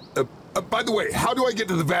before. By the way, how do I get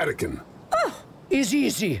to the Vatican? Oh, it's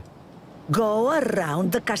easy. Go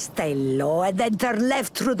around the Castello and then turn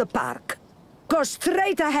left through the park. Go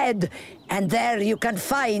straight ahead, and there you can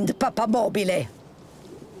find Papa Mobile.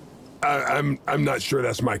 I'm not sure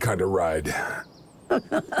that's my kind of ride.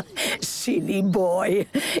 Silly boy.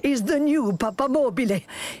 Is the new Papa Mobile.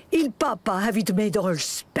 Il Papa have it made all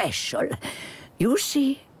special. You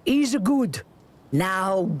see, he's good.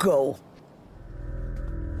 Now go.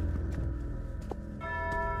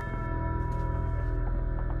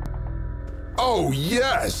 Oh,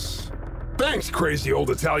 yes! Thanks, crazy old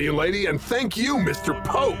Italian lady, and thank you, Mr.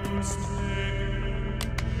 Pope!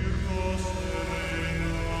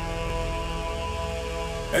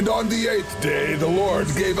 And on the 8th day, the Lord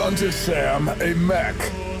gave unto Sam a mech,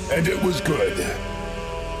 and it was good.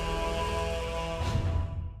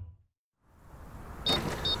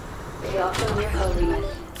 Welcome, Your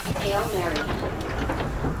Holiness. Hail Mary.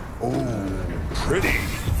 Oh, pretty.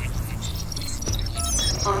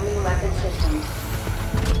 Arming weapon systems.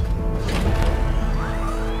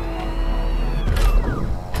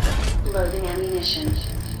 Loading ammunition.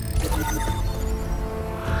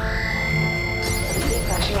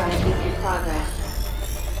 Depressurizing in progress.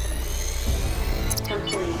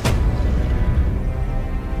 Complete.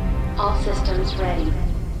 All systems ready.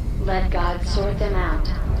 Let God sort them out.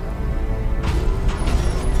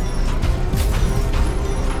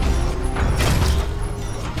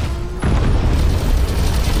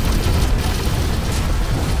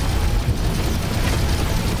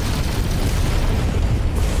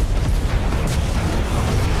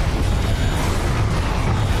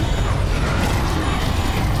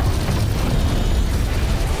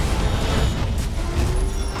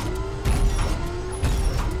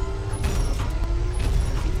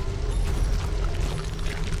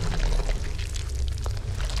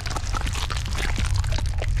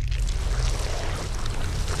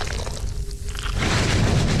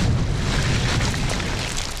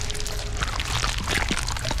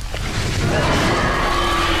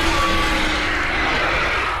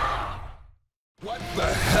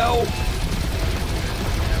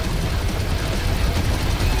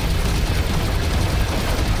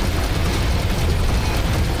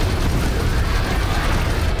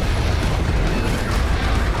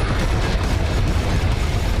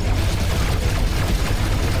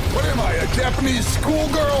 Japanese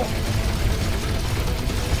schoolgirl?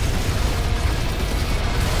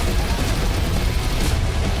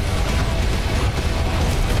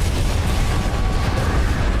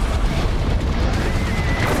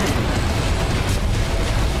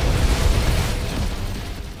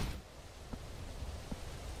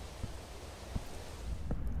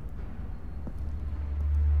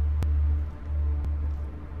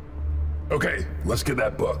 Okay, let's get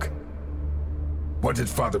that book. What did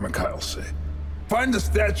Father Mikhail say? Find the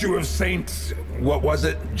statue of Saint... what was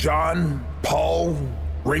it? John? Paul?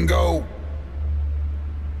 Ringo?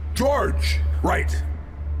 George! Right.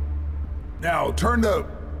 Now, turn to...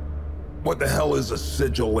 what the hell is a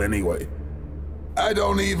sigil anyway? I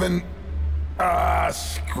don't even...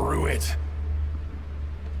 screw it.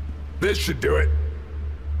 This should do it.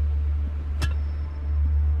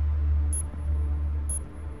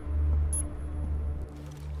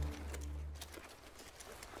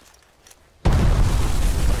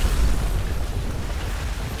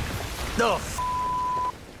 The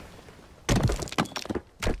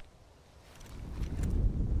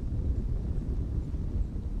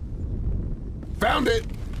Found it!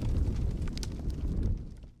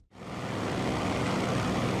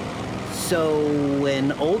 So,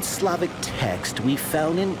 an old Slavic text we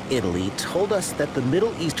found in Italy told us that the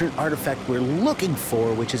Middle Eastern artifact we're looking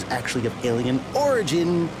for, which is actually of alien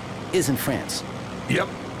origin, is in France. Yep.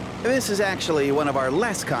 This is actually one of our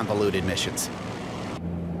less convoluted missions.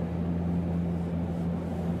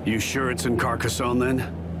 You sure it's in Carcassonne,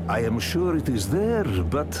 then? I am sure it is there,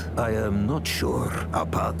 but I am not sure.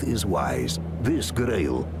 Apat is wise. This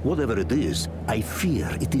Grail, whatever it is, I fear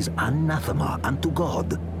it is anathema unto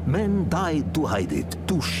God. Men died to hide it,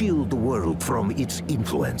 to shield the world from its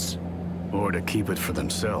influence. Or to keep it for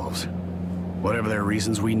themselves. Whatever their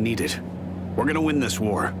reasons, we need it. We're gonna win this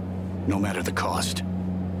war, no matter the cost.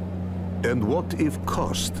 And what if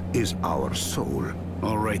cost is our soul?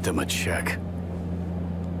 I'll write them a check.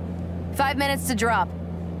 5 minutes to drop.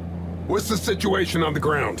 What's the situation on the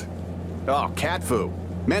ground? Oh, cat foo.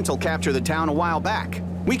 Mental captured the town a while back.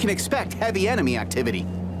 We can expect heavy enemy activity.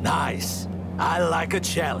 Nice. I like a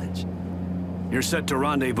challenge. You're set to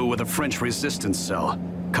rendezvous with a French resistance cell.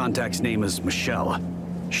 Contact's name is Michelle.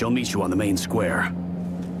 She'll meet you on the main square.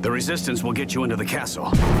 The resistance will get you into the castle.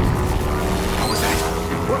 What was that?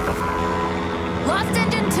 What the... Lost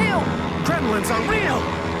engine 2! Gremlins are real!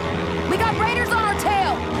 We got raiders on our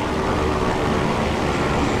tail!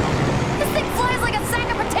 This thing flies like a sack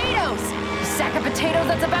of potatoes! A sack of potatoes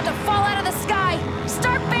that's about to fall out of the sky!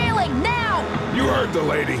 Start bailing, now! You heard the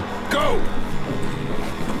lady. Go!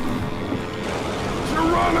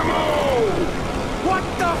 Geronimo! What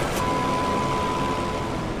the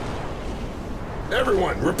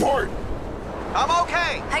Everyone, report! I'm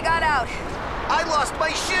okay! I got out. I lost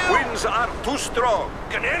my shoe! Winds are too strong.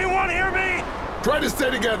 Can anyone hear me? Try to stay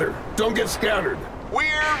together. Don't get scattered.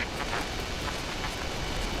 We're...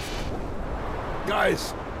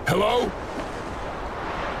 Guys, hello?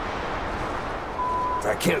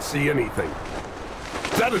 I can't see anything.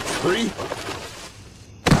 Is that a tree?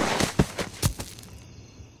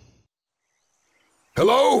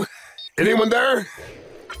 Hello? Anyone there?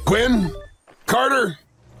 Quinn? Carter?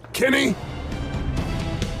 Kenny?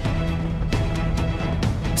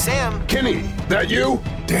 Sam? Kenny, that you?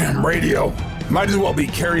 Damn radio. Might as well be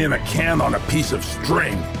carrying a can on a piece of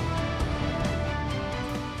string.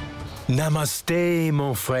 Namaste,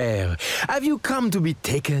 mon frère. Have you come to be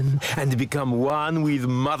taken and become one with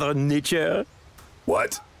Mother Nature?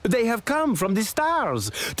 What? They have come from the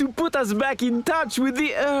stars to put us back in touch with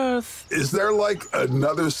the Earth. Is there like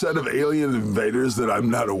another set of alien invaders that I'm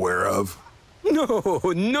not aware of? No,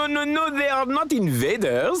 they are not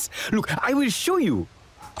invaders. Look, I will show you.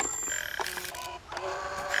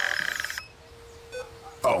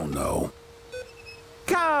 Oh no.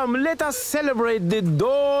 Come, let us celebrate the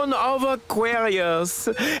dawn of Aquarius.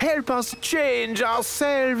 Help us change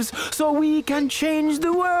ourselves so we can change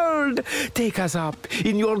the world. Take us up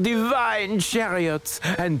in your divine chariots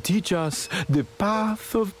and teach us the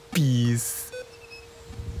path of peace.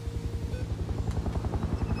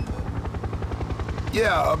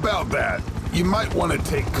 Yeah, about that. You might want to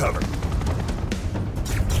take cover.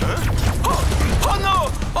 Oh no!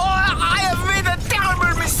 Oh, I have made a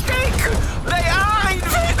terrible mistake! They are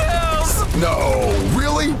invaders! No,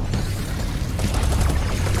 really?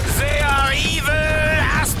 They are evil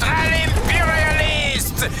astral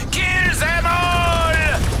imperialists! Kill them all!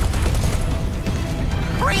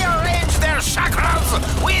 Rearrange their chakras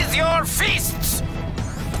with your fists!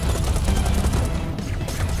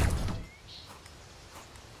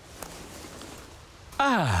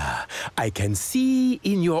 Ah, I can see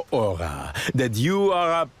in your aura that you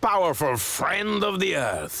are a powerful friend of the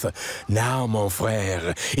Earth. Now, mon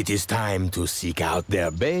frère, it is time to seek out their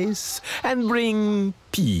base and bring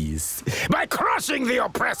peace. By crushing the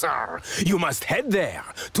oppressor, you must head there,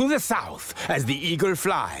 to the south, as the eagle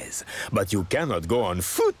flies. But you cannot go on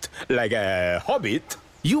foot like a hobbit.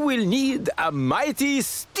 You will need a mighty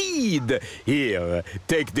steed. Here,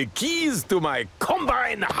 take the keys to my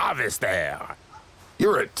combine harvester.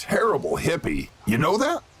 You're a terrible hippie. You know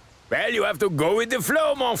that? Well, you have to go with the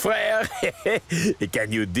flow, mon frère.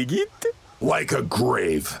 Can you dig it? Like a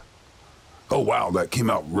grave. Oh, wow, that came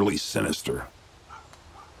out really sinister.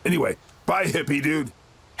 Anyway, bye, hippie dude.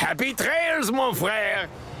 Happy trails, mon frère.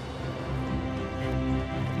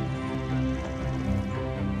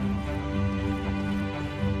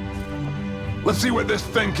 Let's see what this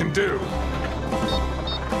thing can do.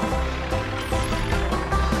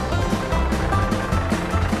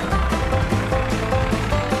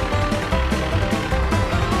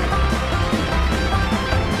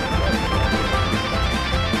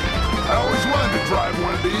 Drive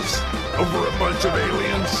one of these over a bunch of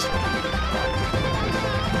aliens.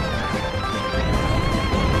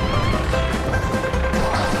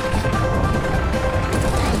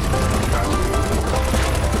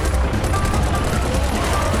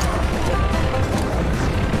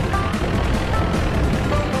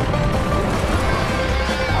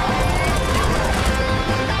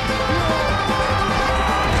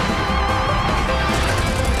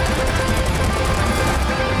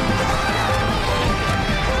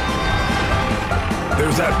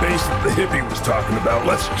 There's that base that the hippie was talking about.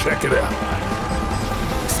 Let's check it out.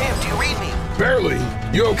 Sam, do you read me? Barely.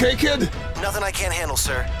 You okay, kid? Nothing I can't handle,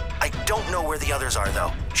 sir. I don't know where the others are,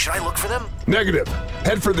 though. Should I look for them? Negative.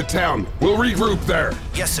 Head for the town. We'll regroup there.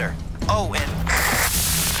 Yes, sir. Oh, and...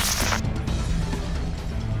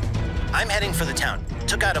 I'm heading for the town.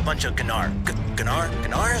 Took out a bunch of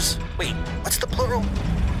Gnars? Wait, what's the plural?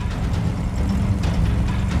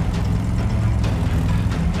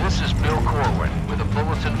 This is Bill Corwin with a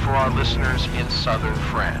bulletin for our listeners in southern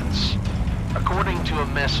France. According to a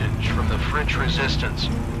message from the French resistance,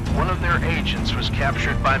 one of their agents was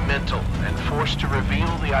captured by Mental and forced to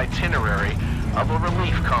reveal the itinerary of a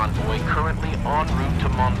relief convoy currently en route to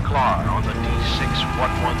Montclar on the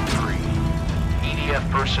D6113.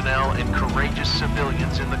 EDF personnel and courageous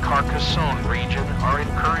civilians in the Carcassonne region are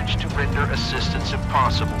encouraged to render assistance if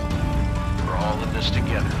possible. We're all in this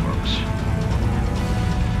together, folks.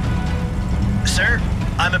 Sir,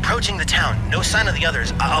 I'm approaching the town. No sign of the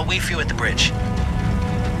others. I'll wait for you at the bridge.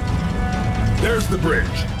 There's the bridge.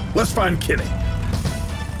 Let's find Kenny.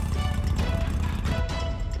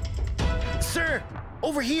 Sir,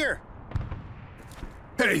 over here.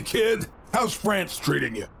 Hey, kid. How's France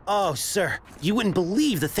treating you? Oh, sir, you wouldn't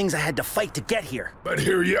believe the things I had to fight to get here. But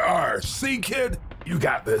here you are. See, kid? You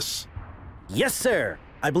got this. Yes, sir.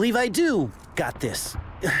 I believe I do. Got this.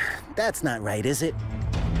 That's not right, is it?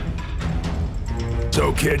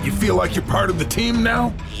 So, kid, you feel like you're part of the team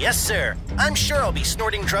now? Yes, sir. I'm sure I'll be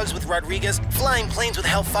snorting drugs with Rodriguez, flying planes with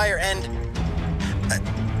Hellfire, and...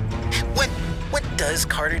 What does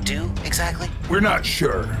Carter do, exactly? We're not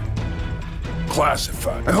sure.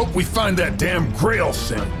 Classified. I hope we find that damn Grail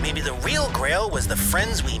soon. Maybe the real Grail was the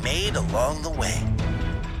friends we made along the way.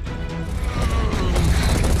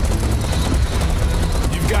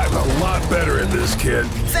 You've gotten a lot better at this, kid.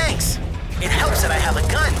 Thanks. It helps that I have a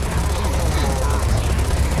gun.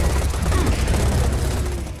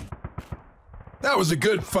 That was a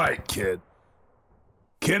good fight, kid.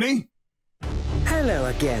 Kenny? Hello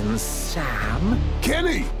again, Sam.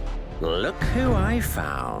 Kenny! Look who I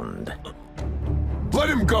found. Let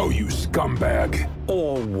him go, you scumbag.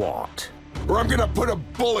 Or what? Or I'm gonna put a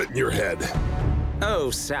bullet in your head. Oh,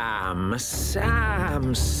 Sam.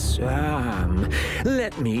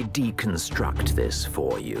 Let me deconstruct this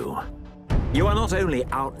for you. You are not only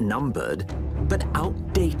outnumbered, but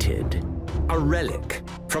outdated. A relic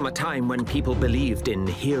from a time when people believed in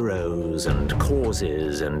heroes and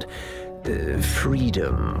causes and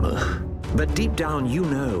freedom. But deep down,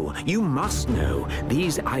 you must know,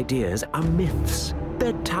 these ideas are myths,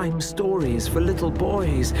 bedtime stories for little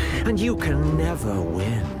boys, and you can never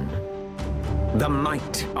win. The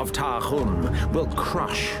might of Tahum will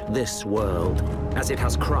crush this world, as it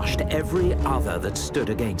has crushed every other that stood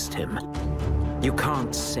against him. You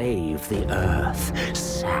can't save the Earth,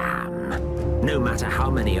 Sam. No matter how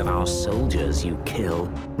many of our soldiers you kill,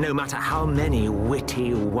 no matter how many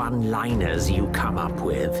witty one-liners you come up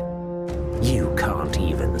with, you can't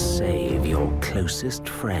even save your closest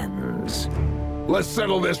friends. Let's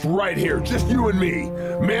settle this right here, just you and me.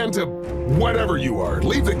 Man to whatever you are.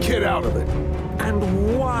 Leave the kid out of it.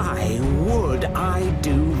 And why would I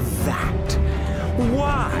do that?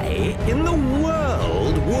 Why in the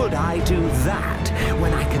world would I do that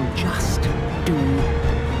when I can just do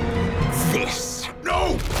this?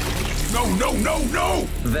 No! No, no, no, no!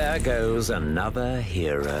 There goes another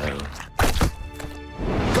hero.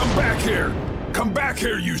 Come back here! Come back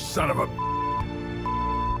here, you son of a...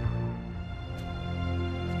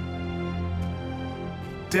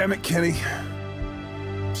 Damn it, Kenny.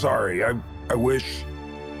 Sorry, I wish...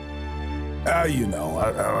 you know,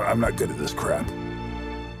 I'm not good at this crap.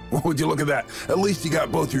 Well, would you look at that? At least you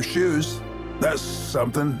got both your shoes. That's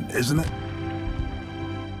something, isn't it?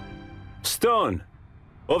 Stone,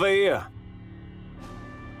 over here.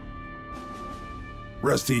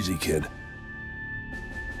 Rest easy, kid.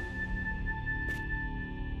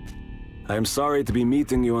 I am sorry to be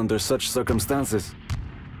meeting you under such circumstances.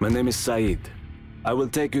 My name is Said. I will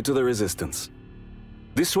take you to the Resistance.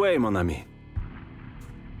 This way, mon ami.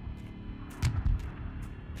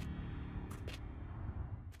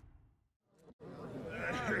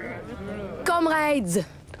 Comrades,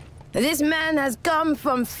 this man has come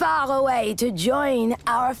from far away to join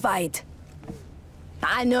our fight.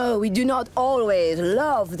 I know we do not always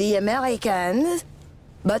love the Americans,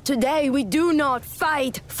 but today we do not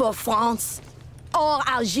fight for France, or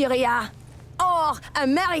Algeria, or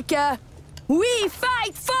America. We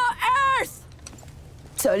fight for Earth!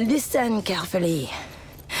 So listen carefully.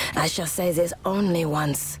 I shall say this only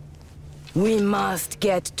once. We must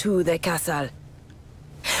get to the castle.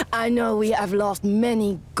 I know we have lost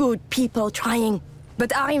many good people trying,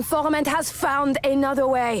 but our informant has found another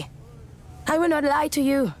way. I will not lie to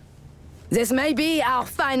you. This may be our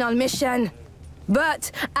final mission,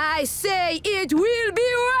 but I say it will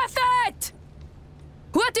be worth it!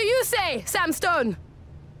 What do you say, Sam Stone?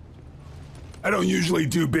 I don't usually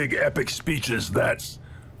do big epic speeches. That's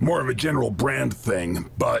more of a general brand thing,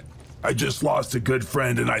 but I just lost a good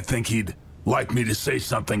friend and I think he'd like me to say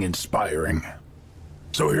something inspiring.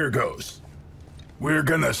 So here goes. We're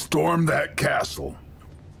gonna storm that castle.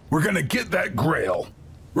 We're gonna get that Grail.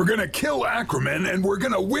 We're gonna kill Achriman and we're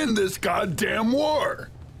gonna win this goddamn war.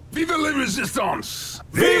 Vive la Resistance!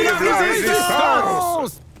 Vive la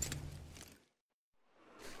Resistance!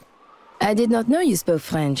 I did not know you spoke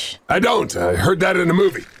French. I don't. I heard that in a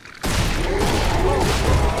movie.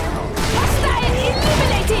 Hostile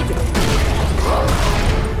eliminated!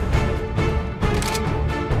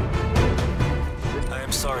 I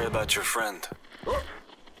am sorry about your friend.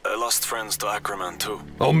 I lost friends to Achriman too.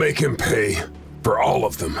 I'll make him pay for all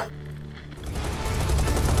of them.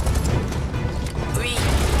 Oui,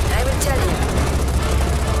 I will tell you.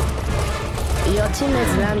 Your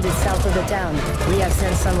teammates landed south of the town. We have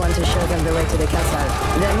sent someone to show them the way to the castle.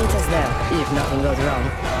 They'll meet us there, if nothing goes wrong.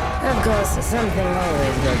 Of course, something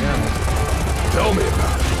always goes wrong. Tell me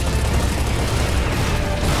about it.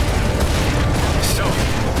 So,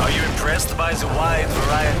 are you impressed by the wide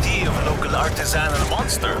variety of local artisanal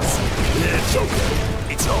monsters? It's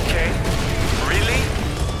okay. It's okay? Really?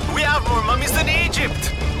 We have more mummies than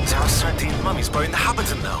Egypt! There are 13 mummies per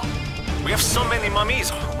inhabitant now. We have so many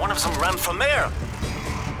mummies, one of them ran from there.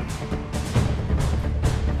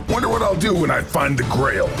 Wonder what I'll do when I find the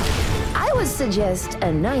Grail. I would suggest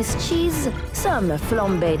a nice cheese, some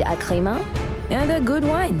flambéed Achriman, and a good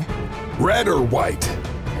wine. Red or white?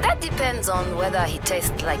 That depends on whether he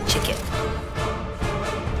tastes like chicken.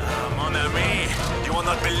 Mon ami, you will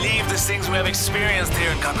not believe the things we have experienced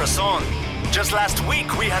here in Carcassonne. Just last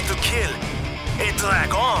week we had to kill A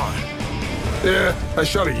dragon! Yeah, I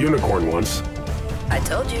shot a unicorn once. I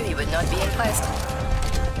told you he would not be impressed.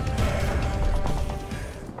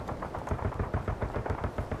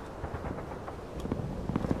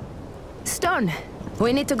 Stone,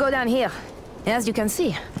 we need to go down here. As you can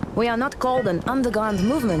see, we are not called an underground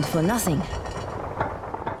movement for nothing.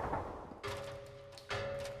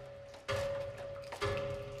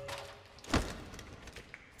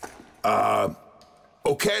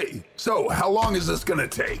 Okay, so how long is this gonna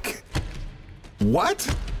take? What?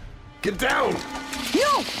 Get down!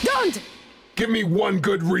 No, don't! Give me one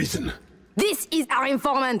good reason. This is our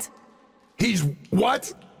informant. He's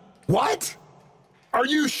what? What? Are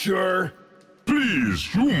you sure? Please,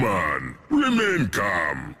 human, remain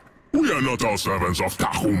calm. We are not all servants of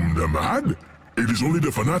Tahum the Mad. It is only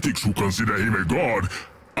the fanatics who consider him a god.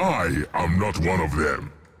 I am not one of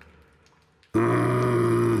them.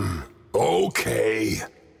 Okay.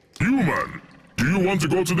 Human, do you want to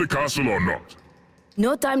go to the castle or not?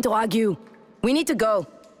 No time to argue. We need to go.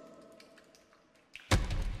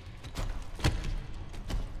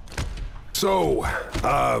 So,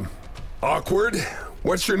 awkward?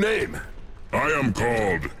 What's your name? I am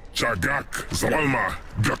called Chagak Zwalma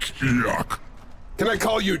Gakiak. Can I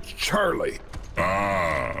call you Charlie?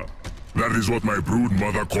 Ah, that is what my brood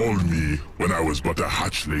mother called me when I was but a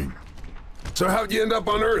hatchling. So how'd you end up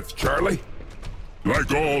on Earth, Charlie?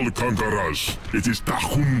 Like all conquerors, it is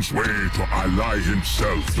Tahum's way to ally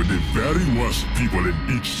himself with the very worst people in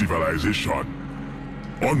each civilization.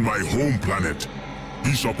 On my home planet,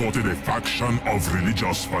 he supported a faction of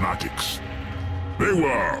religious fanatics. They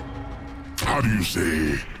were, how do you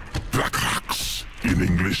say, Black in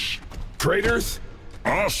English? Traitors?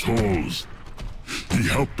 Assholes. He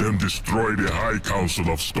helped them destroy the High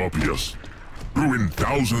Council of Scorpius, ruin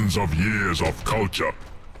thousands of years of culture.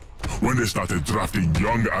 When they started drafting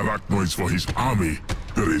young arachnoids for his army,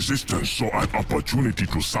 the Resistance saw an opportunity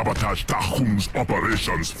to sabotage Tahum's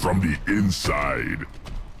operations from the inside.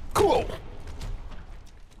 Cool.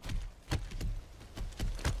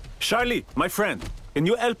 Charlie, my friend, can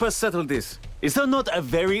you help us settle this? Is there not a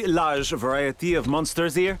very large variety of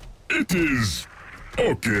monsters here? It is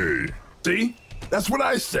okay. See? That's what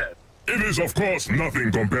I said. It is of course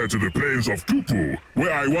nothing compared to the plains of Tupu,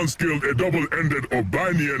 where I once killed a double-ended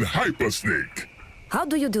Obanian hypersnake. How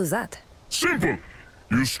do you do that? Simple.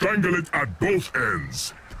 You strangle it at both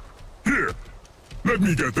ends. Here, let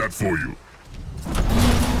me get that for you.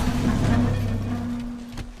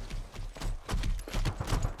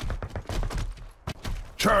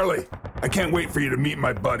 Charlie, I can't wait for you to meet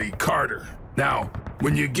my buddy, Carter. Now,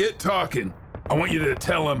 when you get talking, I want you to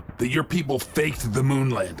tell him that your people faked the moon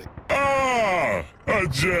landing. Ah, a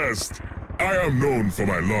jest. I am known for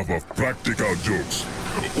my love of practical jokes.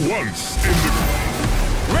 Once in the...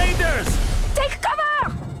 Raiders! Take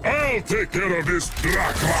cover! I'll take care of this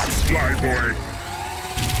Draklax flyboy.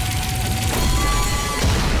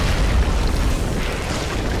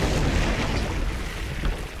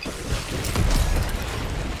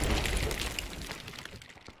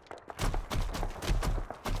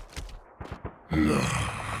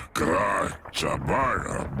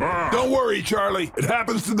 Don't worry, Charlie. It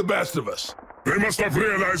happens to the best of us. They must have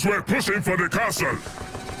realized we're pushing for the castle.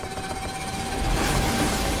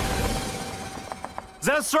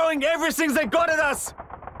 They're throwing everything they got at us!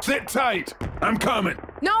 Sit tight. I'm coming.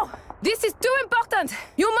 No! This is too important!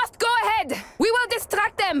 You must go ahead! We will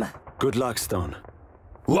distract them! Good luck, Stone.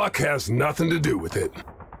 Luck has nothing to do with it.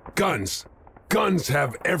 Guns. Guns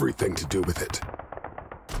have everything to do with it.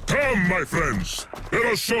 Come, my friends! Let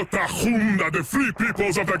us show Tahum that the free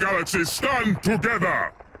peoples of the galaxy stand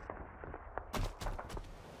together!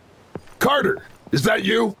 Carter, is that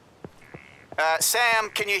you? Sam,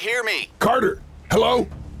 can you hear me? Carter, hello?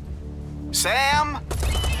 Sam?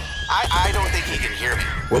 I don't think he can hear me.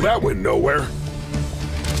 Well, that went nowhere.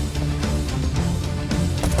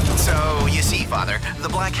 So, you see, Father, the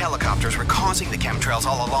black helicopters were causing the chemtrails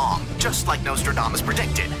all along, just like Nostradamus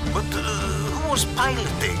predicted. But who was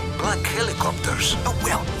piloting black helicopters? Oh,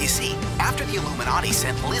 well, you see, after the Illuminati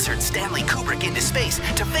sent Lizard Stanley Kubrick into space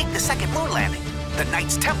to fake the second moon landing, the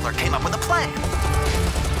Knights Templar came up with a plan.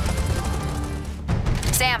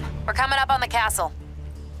 Sam, we're coming up on the castle.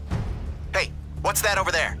 Hey, what's that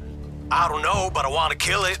over there? I don't know, but I want to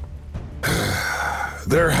kill it.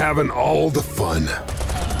 They're having all the fun.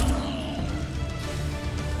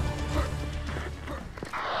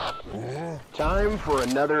 Time for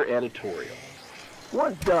another editorial.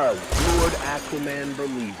 What does Lord Achriman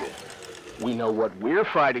believe in? We know what we're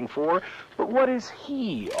fighting for, but what is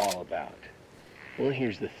he all about? Well,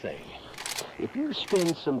 here's the thing. if you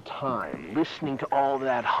spend some time listening to all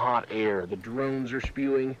that hot air the drones are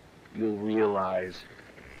spewing, you'll realize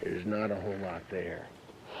there's not a whole lot there.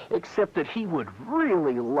 Except that he would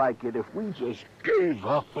really like it if we just gave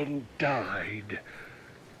up and died.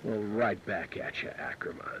 Well, right back at you,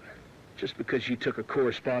 Achriman. Just because you took a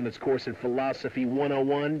correspondence course in Philosophy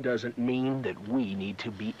 101 doesn't mean that we need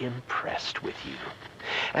to be impressed with you.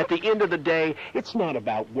 At the end of the day, it's not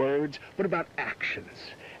about words, but about actions.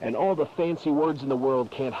 And all the fancy words in the world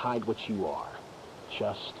can't hide what you are.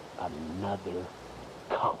 Just another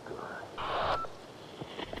conqueror.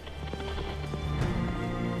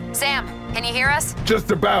 Sam, can you hear us?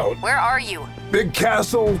 Just about. Where are you? Big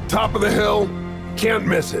castle, top of the hill. Can't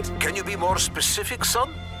miss it. Can you be more specific,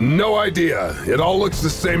 son? No idea. It all looks the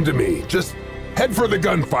same to me. Just head for the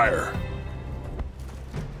gunfire.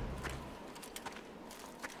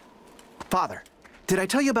 Father, did I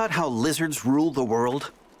tell you about how lizards rule the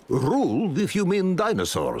world? Rule, if you mean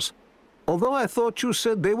dinosaurs. Although I thought you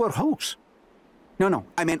said they were hoax. No,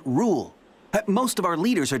 I meant rule. Most of our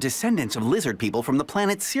leaders are descendants of lizard people from the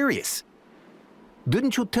planet Sirius.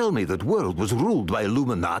 Didn't you tell me that world was ruled by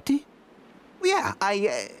Illuminati? Yeah,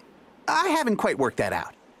 I haven't quite worked that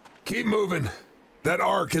out. Keep moving. That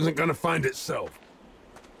ark isn't gonna find itself.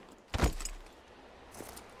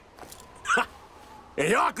 And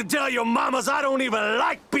y'all can tell your mamas I don't even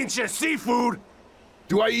like pinche seafood.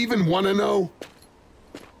 Do I even want to know?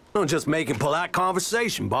 I'm just making polite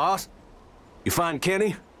conversation, boss. You find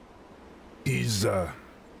Kenny? He's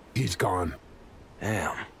gone.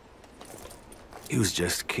 Damn. He was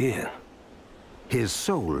just a kid. His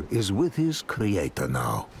soul is with his creator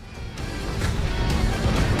now.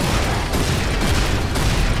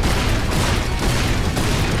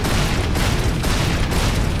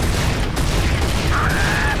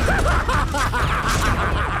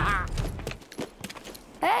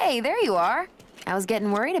 Hey, there you are. I was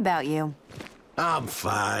getting worried about you. I'm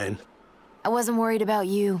fine. I wasn't worried about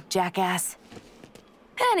you, jackass.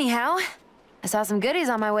 Anyhow, I saw some goodies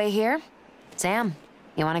on my way here. Sam,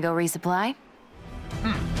 you want to go resupply?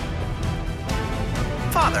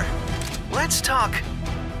 Father, let's talk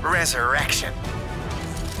resurrection.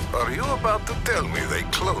 Are you about to tell me they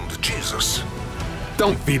cloned Jesus?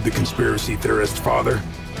 Don't feed the conspiracy theorist, Father.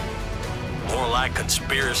 More like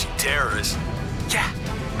conspiracy terrorists. Yeah,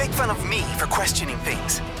 make fun of me for questioning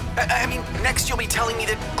things. I mean, next you'll be telling me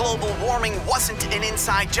that global warming wasn't an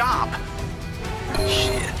inside job.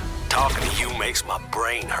 Shit, talking to you makes my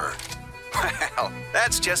brain hurt. Well,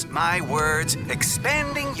 that's just my words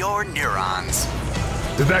expanding your neurons.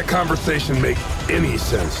 Did that conversation make any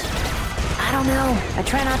sense? I don't know. I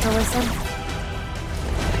try not to listen.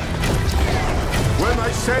 When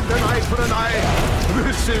I said an eye for an eye,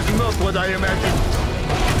 this is not what I imagined.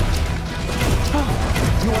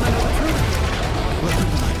 You want to know the truth? Well, do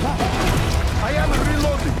my job. I am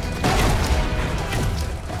reloading.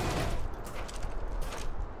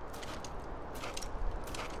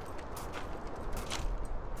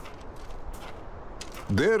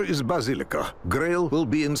 There is Basilica. Grail will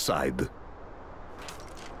be inside.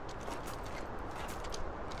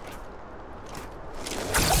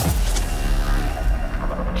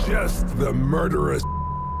 Just the murderous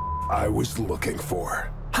I was looking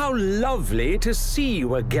for. How lovely to see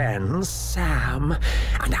you again, Sam.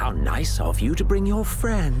 And how nice of you to bring your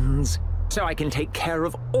friends, so I can take care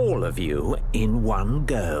of all of you in one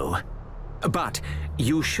go. But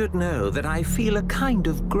you should know that I feel a kind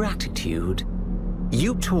of gratitude.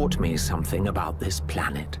 You taught me something about this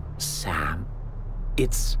planet, Sam.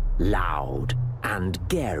 It's loud and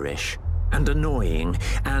garish and annoying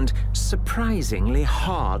and surprisingly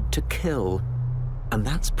hard to kill. And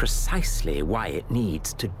that's precisely why it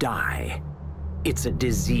needs to die. It's a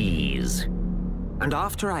disease. And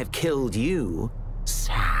after I've killed you,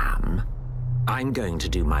 Sam, I'm going to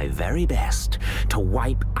do my very best to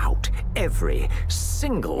wipe out every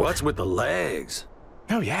single... What's with the legs?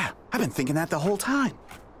 Oh yeah, I've been thinking that the whole time.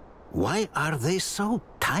 Why are they so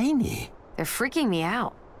tiny? They're freaking me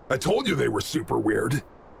out. I told you they were super weird.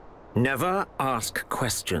 Never ask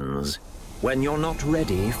questions when you're not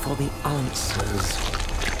ready for the answers.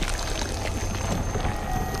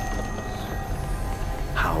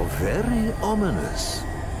 How very ominous.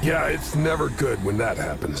 Yeah, it's never good when that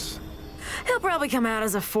happens. He'll probably come out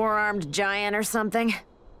as a four-armed giant or something.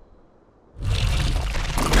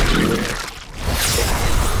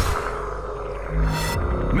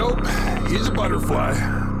 Nope, he's a butterfly.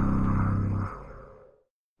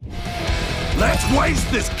 Let's waste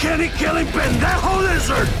this Kenny-killing pendejo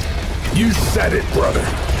lizard! You said it, brother.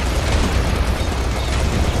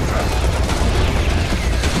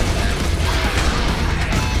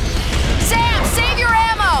 Sam!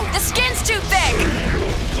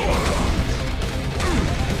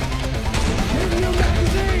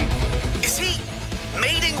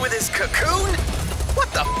 with his cocoon?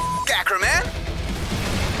 What the f***, Achriman?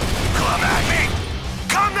 Come at me!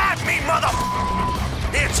 Come at me, mother!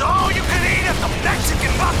 It's all you can eat at the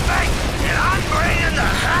Mexican buffet, and I'm bringing the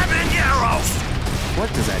habaneros!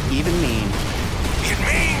 What does that even mean? It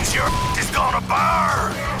means your is gonna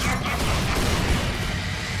burn!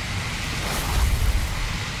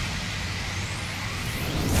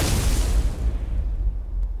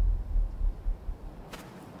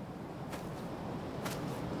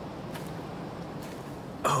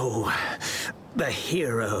 Oh, the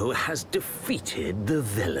hero has defeated the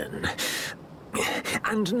villain.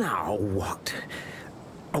 And now what?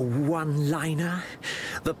 A one-liner?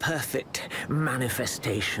 The perfect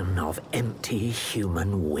manifestation of empty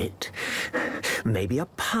human wit? Maybe a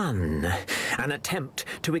pun? An attempt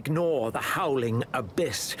to ignore the howling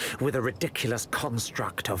abyss with a ridiculous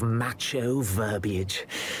construct of macho verbiage?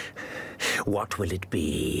 What will it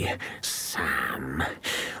be, Sam?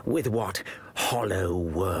 With what hollow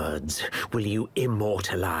words will you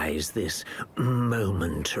immortalize this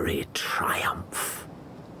momentary triumph?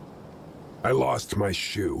 I lost my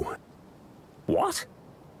shoe. What?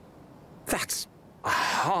 That's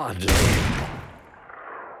hardly...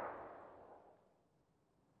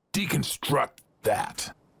 Deconstruct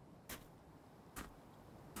that.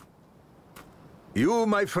 You,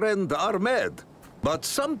 my friend, are mad. But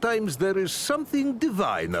sometimes there is something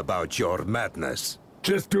divine about your madness.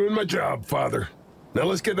 Just doing my job, Father. Now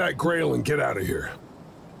let's get that Grail and get out of here.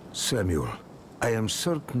 Samuel, I am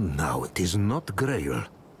certain now it is not Grail.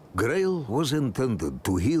 Grail was intended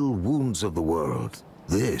to heal wounds of the world.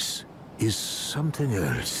 This is something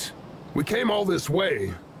else. We came all this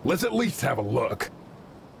way. Let's at least have a look.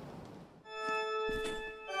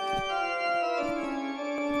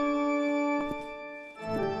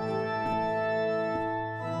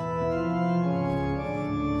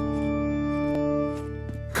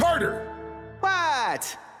 Carter!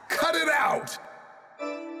 What? Cut it out!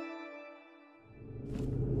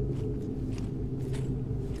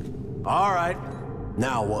 All right.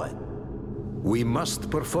 Now what? We must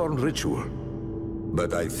perform ritual.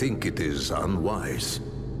 But I think it is unwise.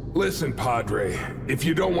 Listen, Padre. If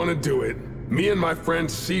you don't want to do it, me and my friend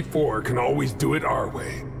C4 can always do it our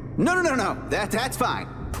way. No. That's fine.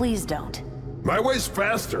 Please don't. My way's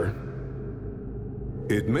faster.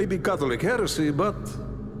 It may be Catholic heresy, but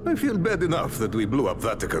I feel bad enough that we blew up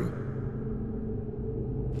Vatican.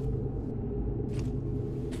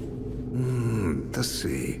 Let's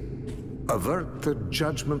see. Avert the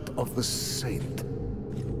judgment of the saint.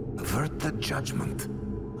 Avert the judgment.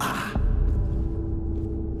 Ah.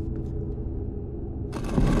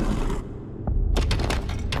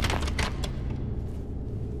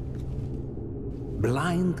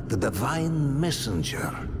 Blind the divine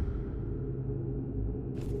messenger.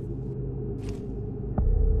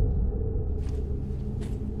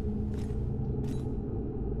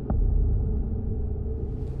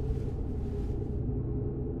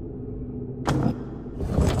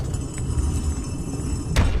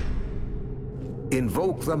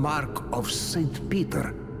 Invoke the mark of Saint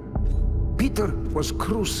Peter. Peter was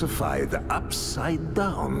crucified upside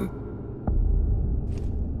down.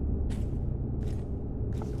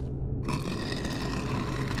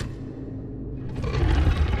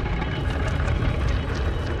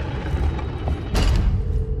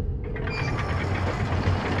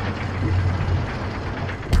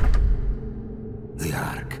 The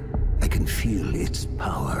Ark. I can feel its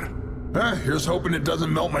power. Here's hoping it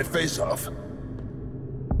doesn't melt my face off.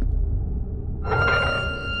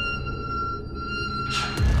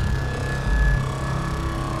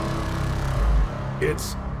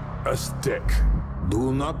 It's a stick.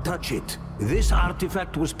 Do not touch it. This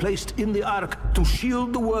artifact was placed in the Ark to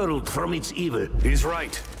shield the world from its evil. He's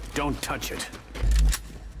right. Don't touch it.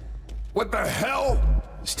 What the hell?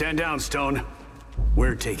 Stand down, Stone.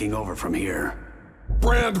 We're taking over from here.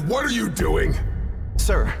 Brand, what are you doing?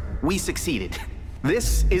 Sir, we succeeded.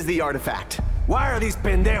 This is the artifact. Why are these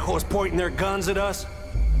pendejos pointing their guns at us?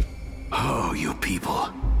 Oh, you people.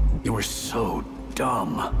 You were so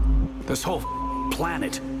dumb. This whole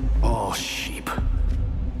planet, all sheep.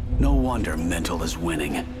 No wonder Mental is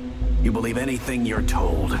winning. You believe anything you're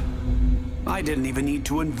told. I didn't even need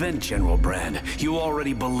to invent General Brand. You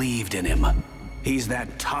already believed in him. He's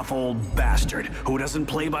that tough old bastard who doesn't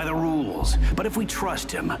play by the rules. But if we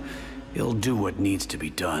trust him, he'll do what needs to be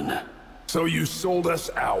done. So you sold us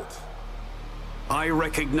out? I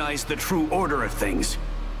recognize the true order of things.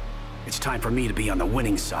 It's time for me to be on the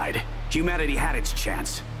winning side. Humanity had its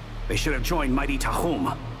chance. They should have joined mighty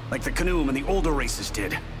Tahum, like the Khanum and the older races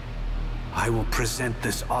did. I will present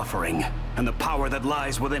this offering and the power that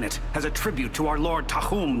lies within it as a tribute to our Lord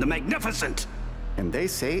Achriman the Magnificent. And they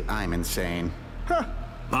say I'm insane. Huh.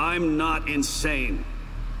 I'm not insane.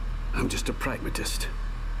 I'm just a pragmatist.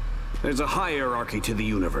 There's a hierarchy to the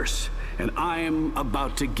universe, and I'm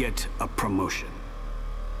about to get a promotion.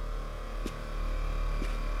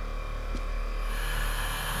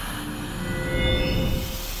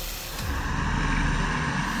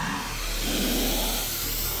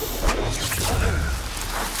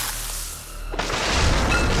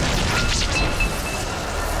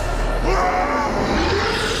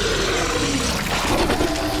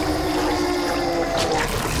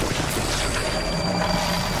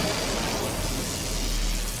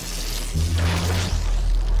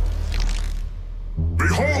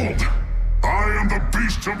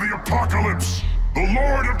 Of the apocalypse, the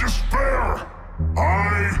Lord of Despair.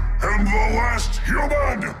 I am the last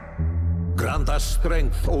human. Grant us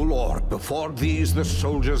strength, O Lord, before these the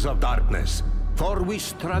soldiers of darkness. For we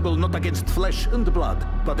struggle not against flesh and blood,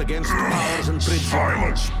 but against powers and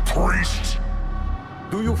principalities. Silence, priest!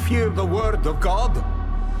 Do you fear the word of God?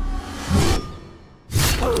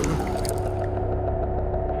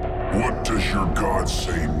 What does your God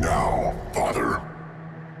say now, Father?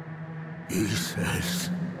 He says,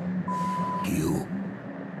 you.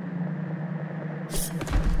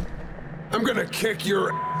 I'm gonna kick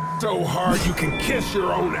your so hard you can kiss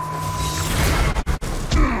your own.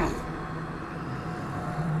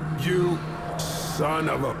 You son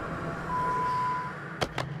of a...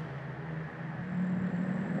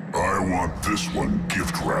 I want this one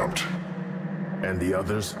gift-wrapped. And the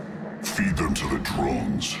others? Feed them to the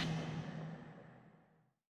drones.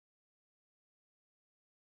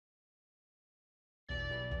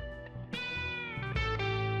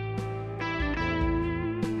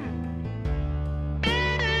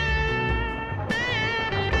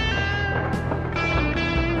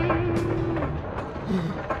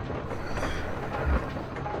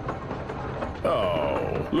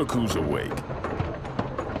 Oh, look who's awake.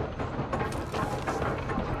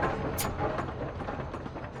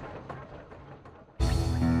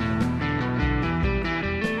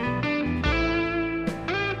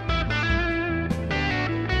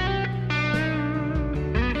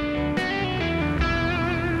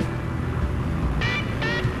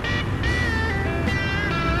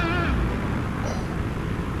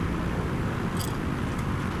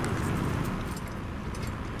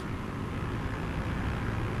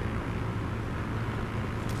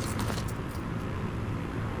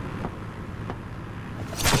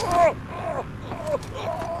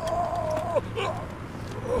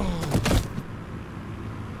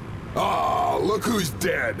 Oh, look who's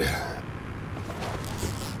dead.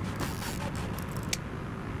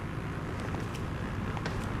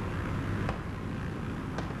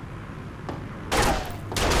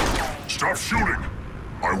 Stop shooting!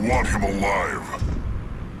 I want him alive.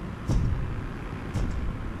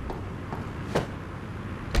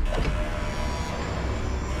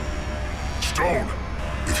 Stone,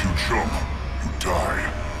 if you jump, you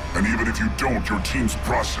die. And even if you don't, your team's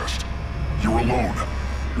processed. You're alone.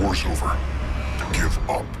 War's over. Give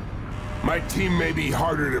up. My team may be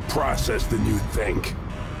harder to process than you think.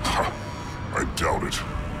 Ha! I doubt it.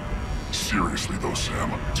 Seriously though,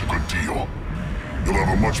 Sam, it's a good deal. You'll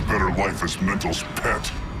have a much better life as Mental's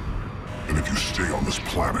pet than if you stay on this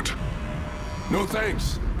planet. No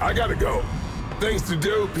thanks. I gotta go. Things to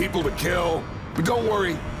do, people to kill. But don't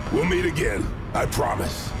worry, we'll meet again. I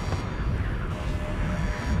promise.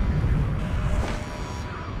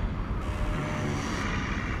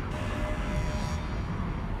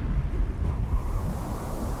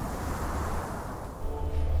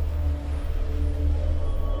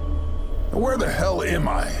 Where the hell am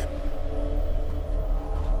I?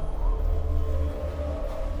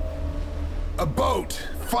 A boat!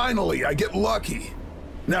 Finally, I get lucky.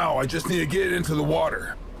 Now, I just need to get into the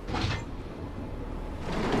water.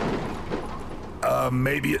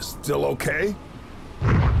 Maybe it's still okay?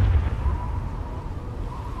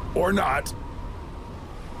 Or not.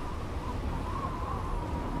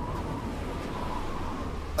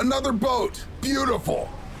 Another boat! Beautiful!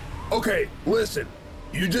 Okay, listen.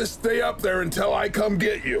 You just stay up there until I come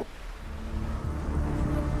get you.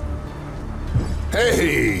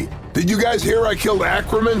 Hey! Did you guys hear I killed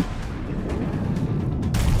Achriman?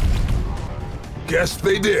 Guess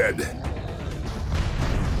they did.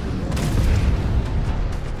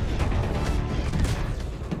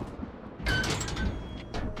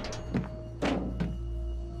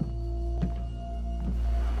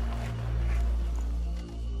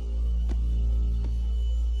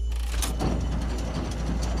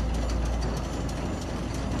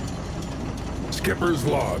 Skipper's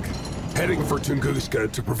log. Heading for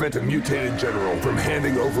Tunguska to prevent a mutated general from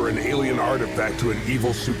handing over an alien artifact to an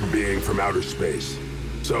evil super being from outer space.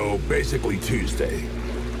 So, basically Tuesday.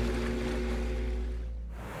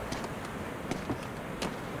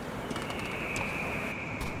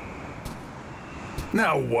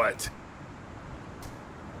 Now what?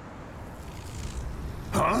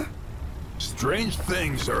 Huh? Strange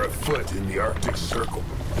things are afoot in the Arctic Circle.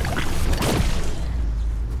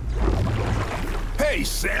 Hey,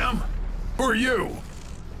 Sam! Who are you?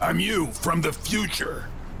 I'm you, from the future.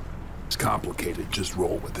 It's complicated, just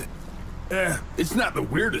roll with it. It's not the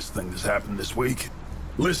weirdest thing that's happened this week.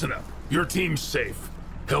 Listen up, your team's safe.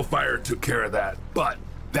 Hellfire took care of that, but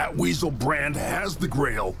that Weasel Brand has the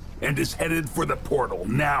Grail and is headed for the portal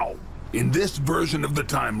now. In this version of the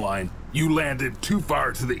timeline, you landed too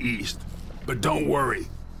far to the east. But don't worry,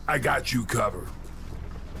 I got you covered.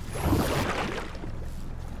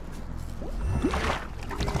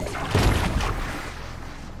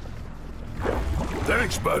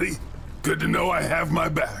 Thanks, buddy. Good to know I have my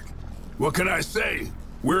back. What can I say?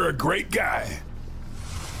 We're a great guy.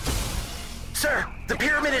 Sir, the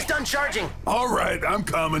pyramid is done charging. All right, I'm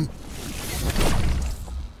coming.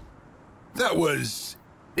 That was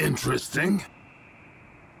interesting.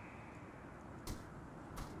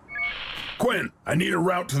 Quinn, I need a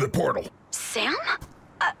route to the portal. Sam?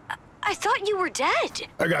 I thought you were dead.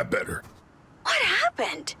 I got better. What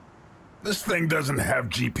happened? This thing doesn't have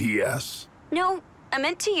GPS. No, I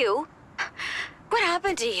meant to you. What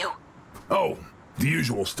happened to you? Oh, the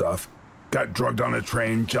usual stuff. Got drugged on a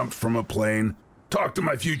train, jumped from a plane, talked to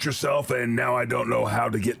my future self, and now I don't know how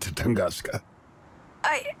to get to Tunguska.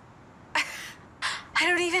 I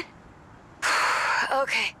don't even...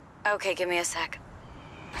 Okay, give me a sec.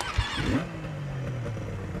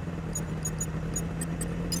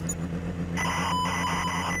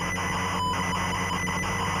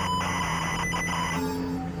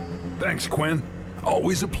 Thanks, Quinn.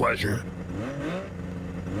 Always a pleasure.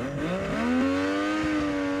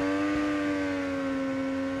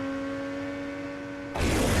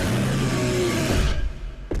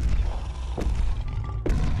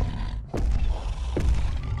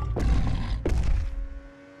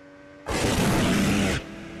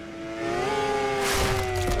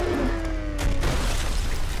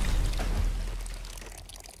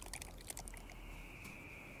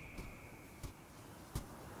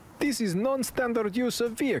 This is non-standard use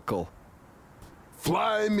of vehicle.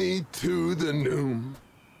 Fly me to the Noom.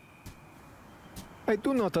 I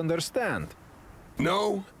do not understand.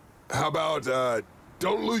 No? How about,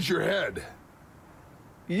 don't lose your head?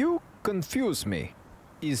 You confuse me.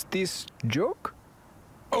 Is this joke?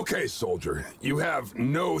 Okay, soldier. You have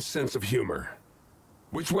no sense of humor.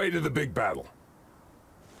 Which way to the big battle?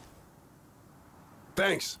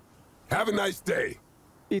 Thanks. Have a nice day.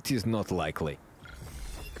 It is not likely.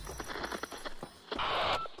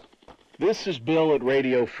 This is Bill at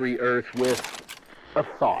Radio Free Earth with a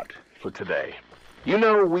thought for today. You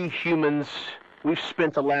know, we humans, we've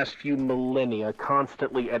spent the last few millennia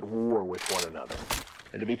constantly at war with one another.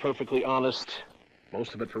 And to be perfectly honest,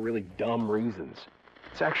 most of it for really dumb reasons.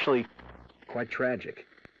 It's actually quite tragic.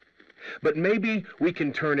 But maybe we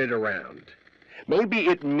can turn it around. Maybe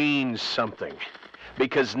it means something.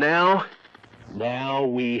 Because now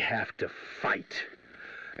we have to fight.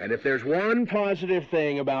 And if there's one positive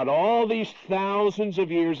thing about all these thousands of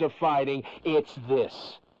years of fighting, it's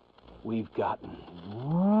this. We've gotten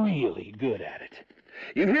really good at it.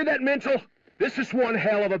 You hear that, Mental? This is one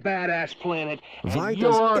hell of a badass planet. Why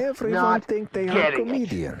does everyone think they are a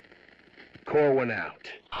comedian? Corwin out.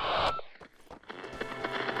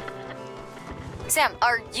 Sam,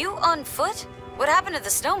 are you on foot? What happened to the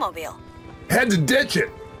snowmobile? Had to ditch it.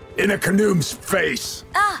 In a canoe's face.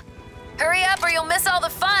 Hurry up or you'll miss all the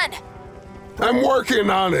fun! I'm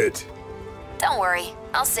working on it! Don't worry,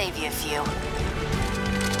 I'll save you a few.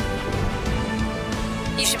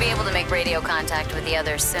 You should be able to make radio contact with the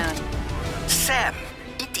others soon. Sam,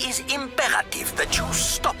 it is imperative that you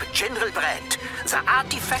stop General Brandt. The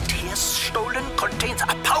artifact he has stolen contains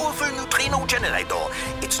a powerful neutrino generator.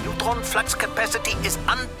 Its neutron flux capacity is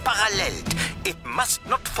unparalleled. It must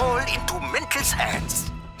not fall into Mental's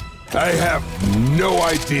hands. I have no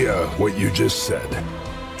idea what you just said.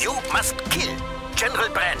 You must kill General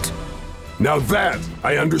Brandt. Now that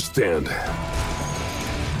I understand.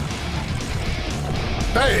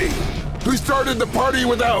 Hey, who started the party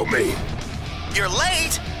without me? You're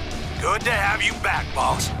late. Good to have you back,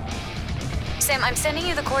 boss. Sam, I'm sending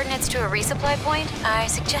you the coordinates to a resupply point. I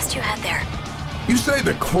suggest you head there. You say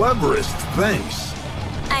the cleverest things.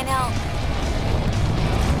 I know.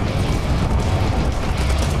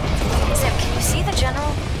 Sam, can you see the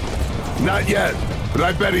general? Not yet, but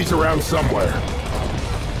I bet he's around somewhere.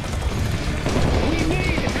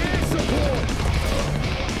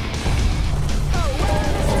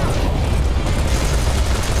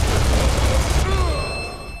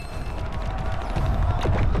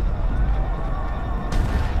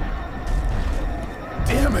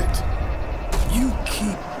 Damn it! You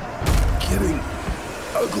keep getting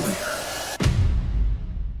uglier.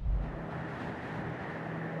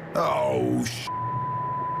 Oh,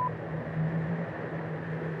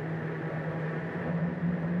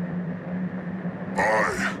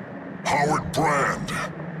 Howard Brand,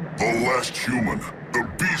 the last human, the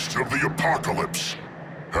beast of the apocalypse,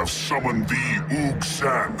 have summoned thee,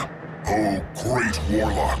 San, O great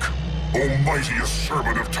warlock, O mightiest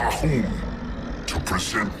servant of Tahum, to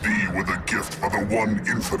present thee with a gift for the One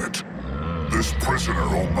Infinite. This prisoner,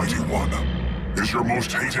 Almighty One, is your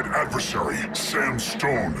most hated adversary, Sam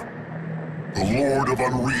Stone. The Lord of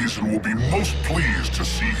Unreason will be most pleased to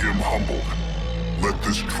see him humbled. Let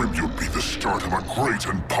this tribute be the start of a great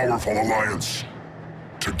and powerful alliance.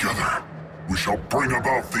 Together, we shall bring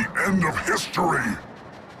about the end of history!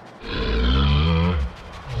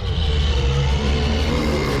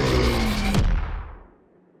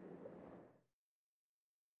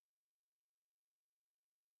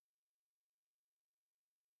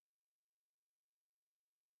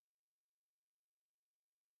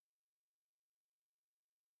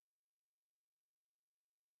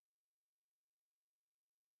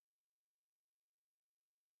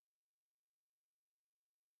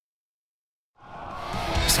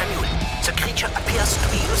 Samuel, the creature appears to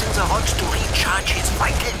be using the rods to recharge his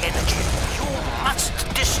vital energy. You must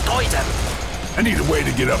destroy them. I need a way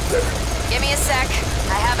to get up there. Give me a sec.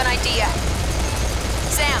 I have an idea.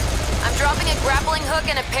 Sam, I'm dropping a grappling hook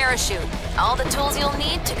and a parachute. All the tools you'll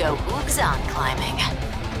need to go Oogzon climbing.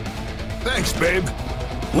 Thanks, babe.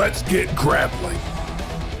 Let's get grappling.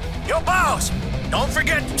 Yo, boss! Don't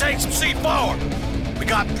forget to take some C4. We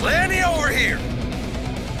got plenty over here.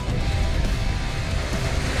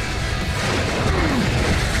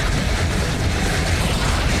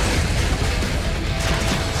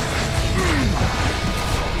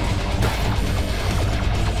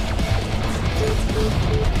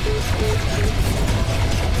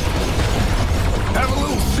 Have a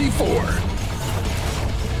little C4.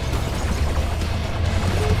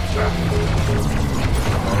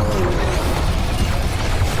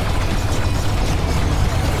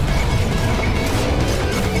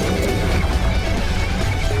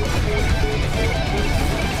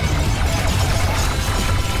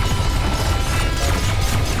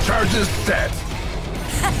 Charges set.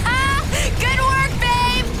 Good work,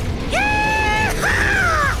 babe!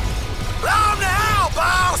 Yeah! Blow now,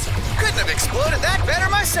 boss! Couldn't have exploded that better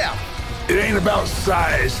myself. It ain't about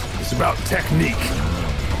size, it's about technique.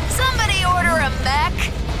 Somebody order a mech.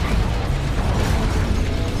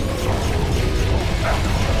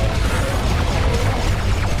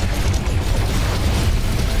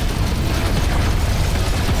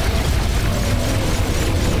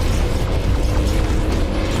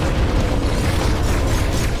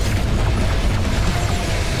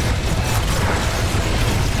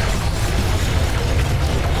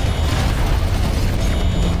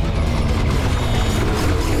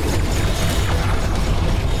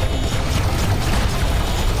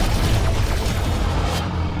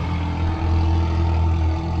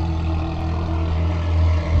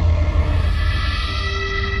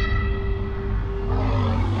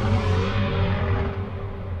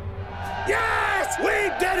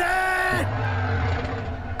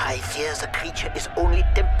 I fear the creature is only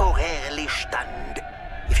temporarily stunned.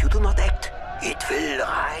 If you do not act, it will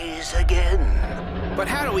rise again. But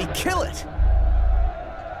how do we kill it?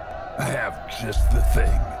 I have just the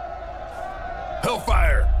thing.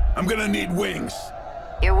 Hellfire! I'm gonna need wings.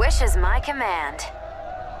 Your wish is my command.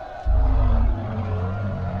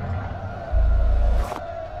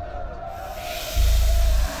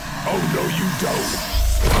 Oh, no, you don't.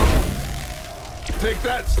 Take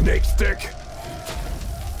that, snake stick.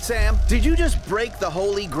 Sam, did you just break the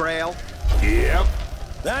Holy Grail? Yep.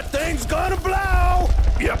 That thing's gonna blow!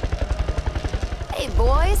 Yep. Hey,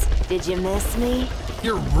 boys. Did you miss me?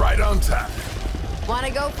 You're right on time. Wanna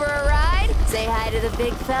go for a ride? Say hi to the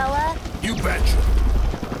big fella? You betcha.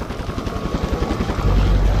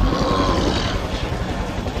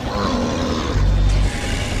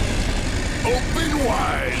 Open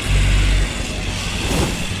wide.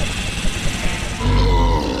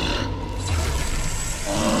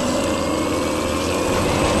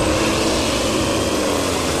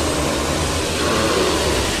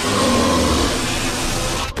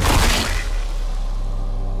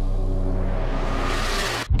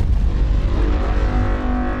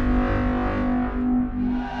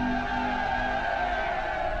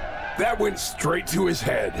 That went straight to his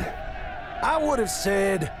head. I would have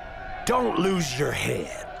said, don't lose your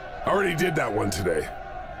head. Already did that one today.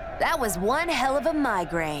 That was one hell of a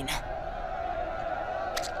migraine.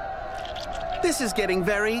 This is getting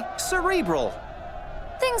very cerebral.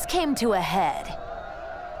 Things came to a head.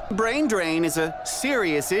 Brain drain is a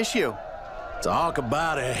serious issue. Talk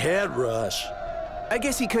about a head rush. I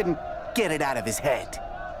guess he couldn't get it out of his head.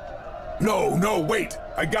 No, wait.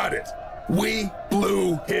 I got it. We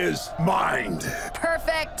blew his mind.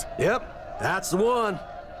 Perfect. Yep, that's the one.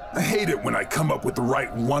 I hate it when I come up with the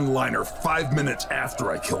right one-liner 5 minutes after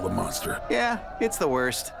I kill the monster. Yeah, it's the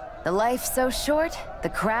worst. The life so short, the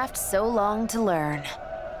craft so long to learn.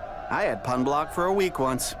 I had pun block for a week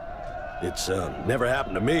once. It's never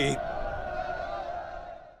happened to me.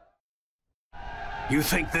 You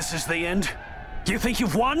think this is the end? You think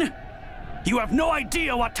you've won? You have no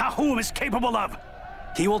idea what Tahum is capable of.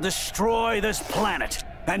 He will destroy this planet,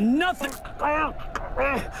 and nothing...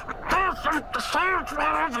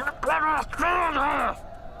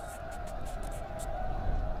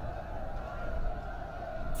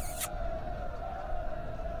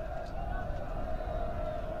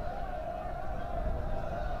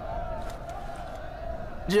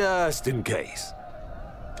 Just in case.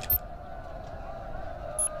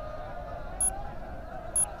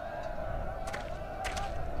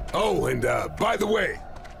 Oh, and by the way,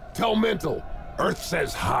 tell Mental, Earth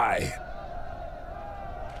says hi.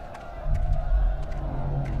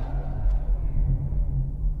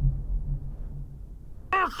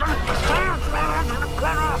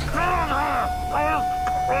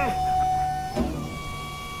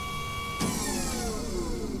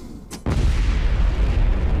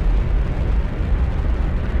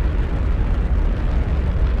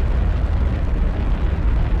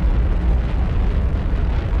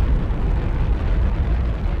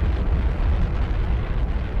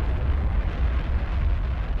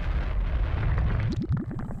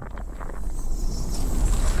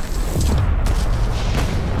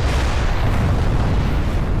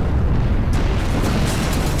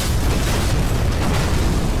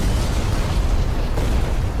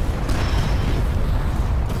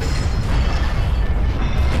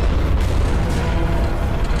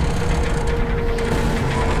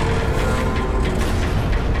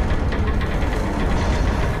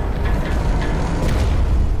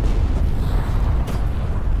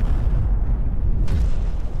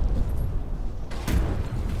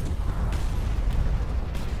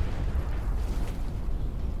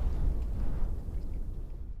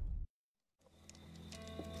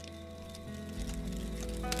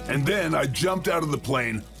 And then I jumped out of the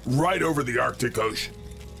plane right over the Arctic Ocean.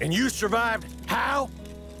 And you survived how?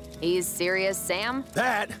 He's serious, Sam?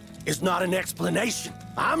 That is not an explanation.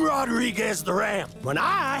 I'm Rodriguez the Ram. When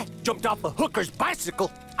I jumped off a hooker's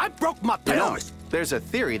bicycle, I broke my pelvis. There's a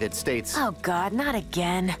theory that states... Oh God, not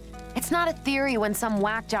again. It's not a theory when some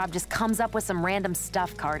whack job just comes up with some random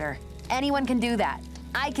stuff, Carter. Anyone can do that.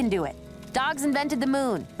 I can do it. Dogs invented the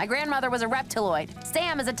moon. My grandmother was a reptiloid.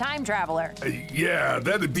 Sam is a time traveler. Yeah,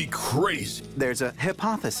 that'd be crazy. There's a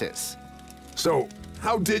hypothesis. So,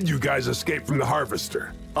 how did you guys escape from the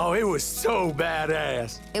Harvester? Oh, it was so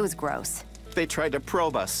badass. It was gross. They tried to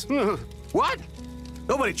probe us. What?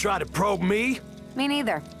 Nobody tried to probe me. Me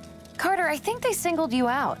neither. Carter, I think they singled you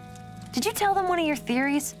out. Did you tell them one of your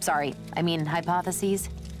theories? Sorry, I mean hypotheses.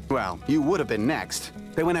 Well, you would have been next.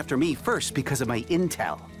 They went after me first because of my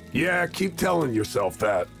intel. Yeah, keep telling yourself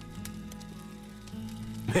that.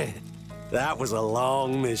 Man, that was a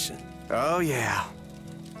long mission. Oh, yeah.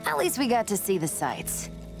 At least we got to see the sights.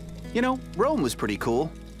 You know, Rome was pretty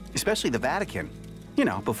cool. Especially the Vatican. You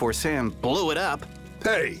know, before Sam blew it up.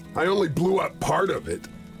 Hey, I only blew up part of it.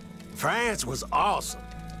 France was awesome.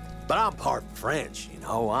 But I'm part French, you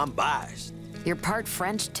know, I'm biased. You're part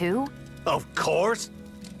French, too? Of course.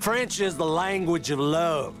 French is the language of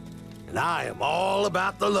love. And I am all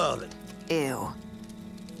about the loving. Ew.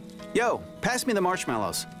 Yo, pass me the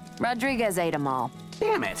marshmallows. Rodriguez ate them all.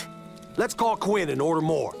 Damn it. Let's call Quinn and order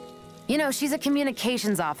more. You know, she's a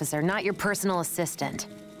communications officer, not your personal assistant.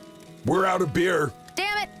 We're out of beer.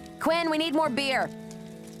 Damn it! Quinn, we need more beer.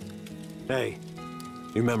 Hey,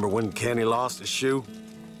 you remember when Kenny lost his shoe?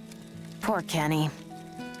 Poor Kenny.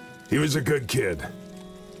 He was a good kid.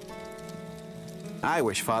 I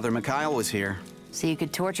wish Father Mikhail was here. So you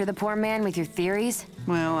could torture the poor man with your theories?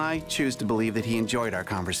 Well, I choose to believe that he enjoyed our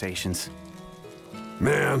conversations.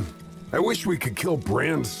 Man, I wish we could kill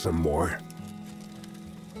Brand some more.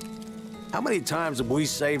 How many times have we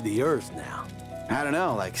saved the Earth now? I don't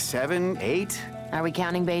know, like 7, 8? Are we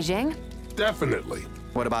counting Beijing? Definitely.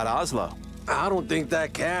 What about Oslo? I don't think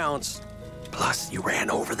that counts. Plus, you ran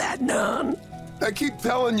over that nun. I keep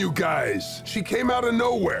telling you guys, she came out of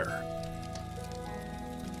nowhere.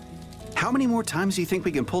 How many more times do you think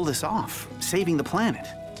we can pull this off, saving the planet?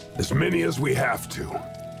 As many as we have to.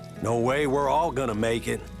 No way we're all gonna make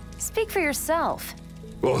it. Speak for yourself.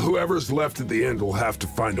 Well, whoever's left at the end will have to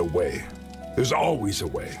find a way. There's always a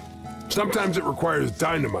way. Sometimes it requires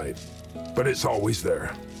dynamite, but it's always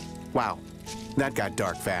there. Wow, that got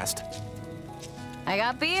dark fast. I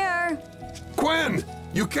got beer. Quinn,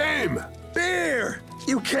 you came! Beer!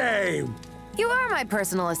 You came! You are my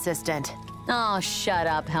personal assistant. Oh, shut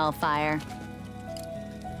up, Hellfire.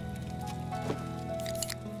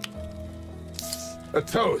 A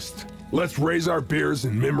toast. Let's raise our beers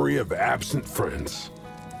in memory of absent friends.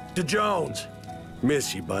 To Jones.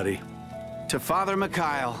 Miss you, buddy. To Father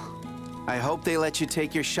Mikhail. I hope they let you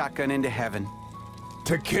take your shotgun into heaven.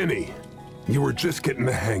 To Kenny. You were just getting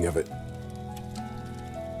the hang of it.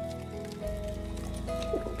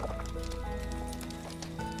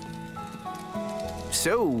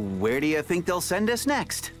 So, where do you think they'll send us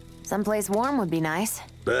next? Someplace warm would be nice.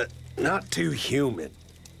 But not too humid.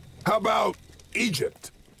 How about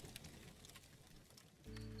Egypt?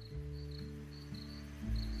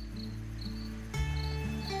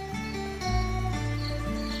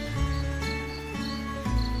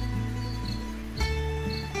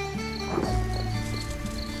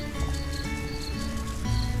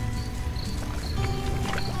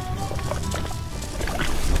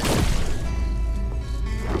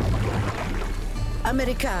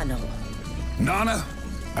 Americano. Nana,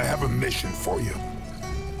 I have a mission for you.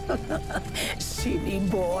 Silly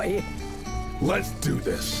boy. Let's do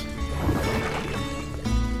this.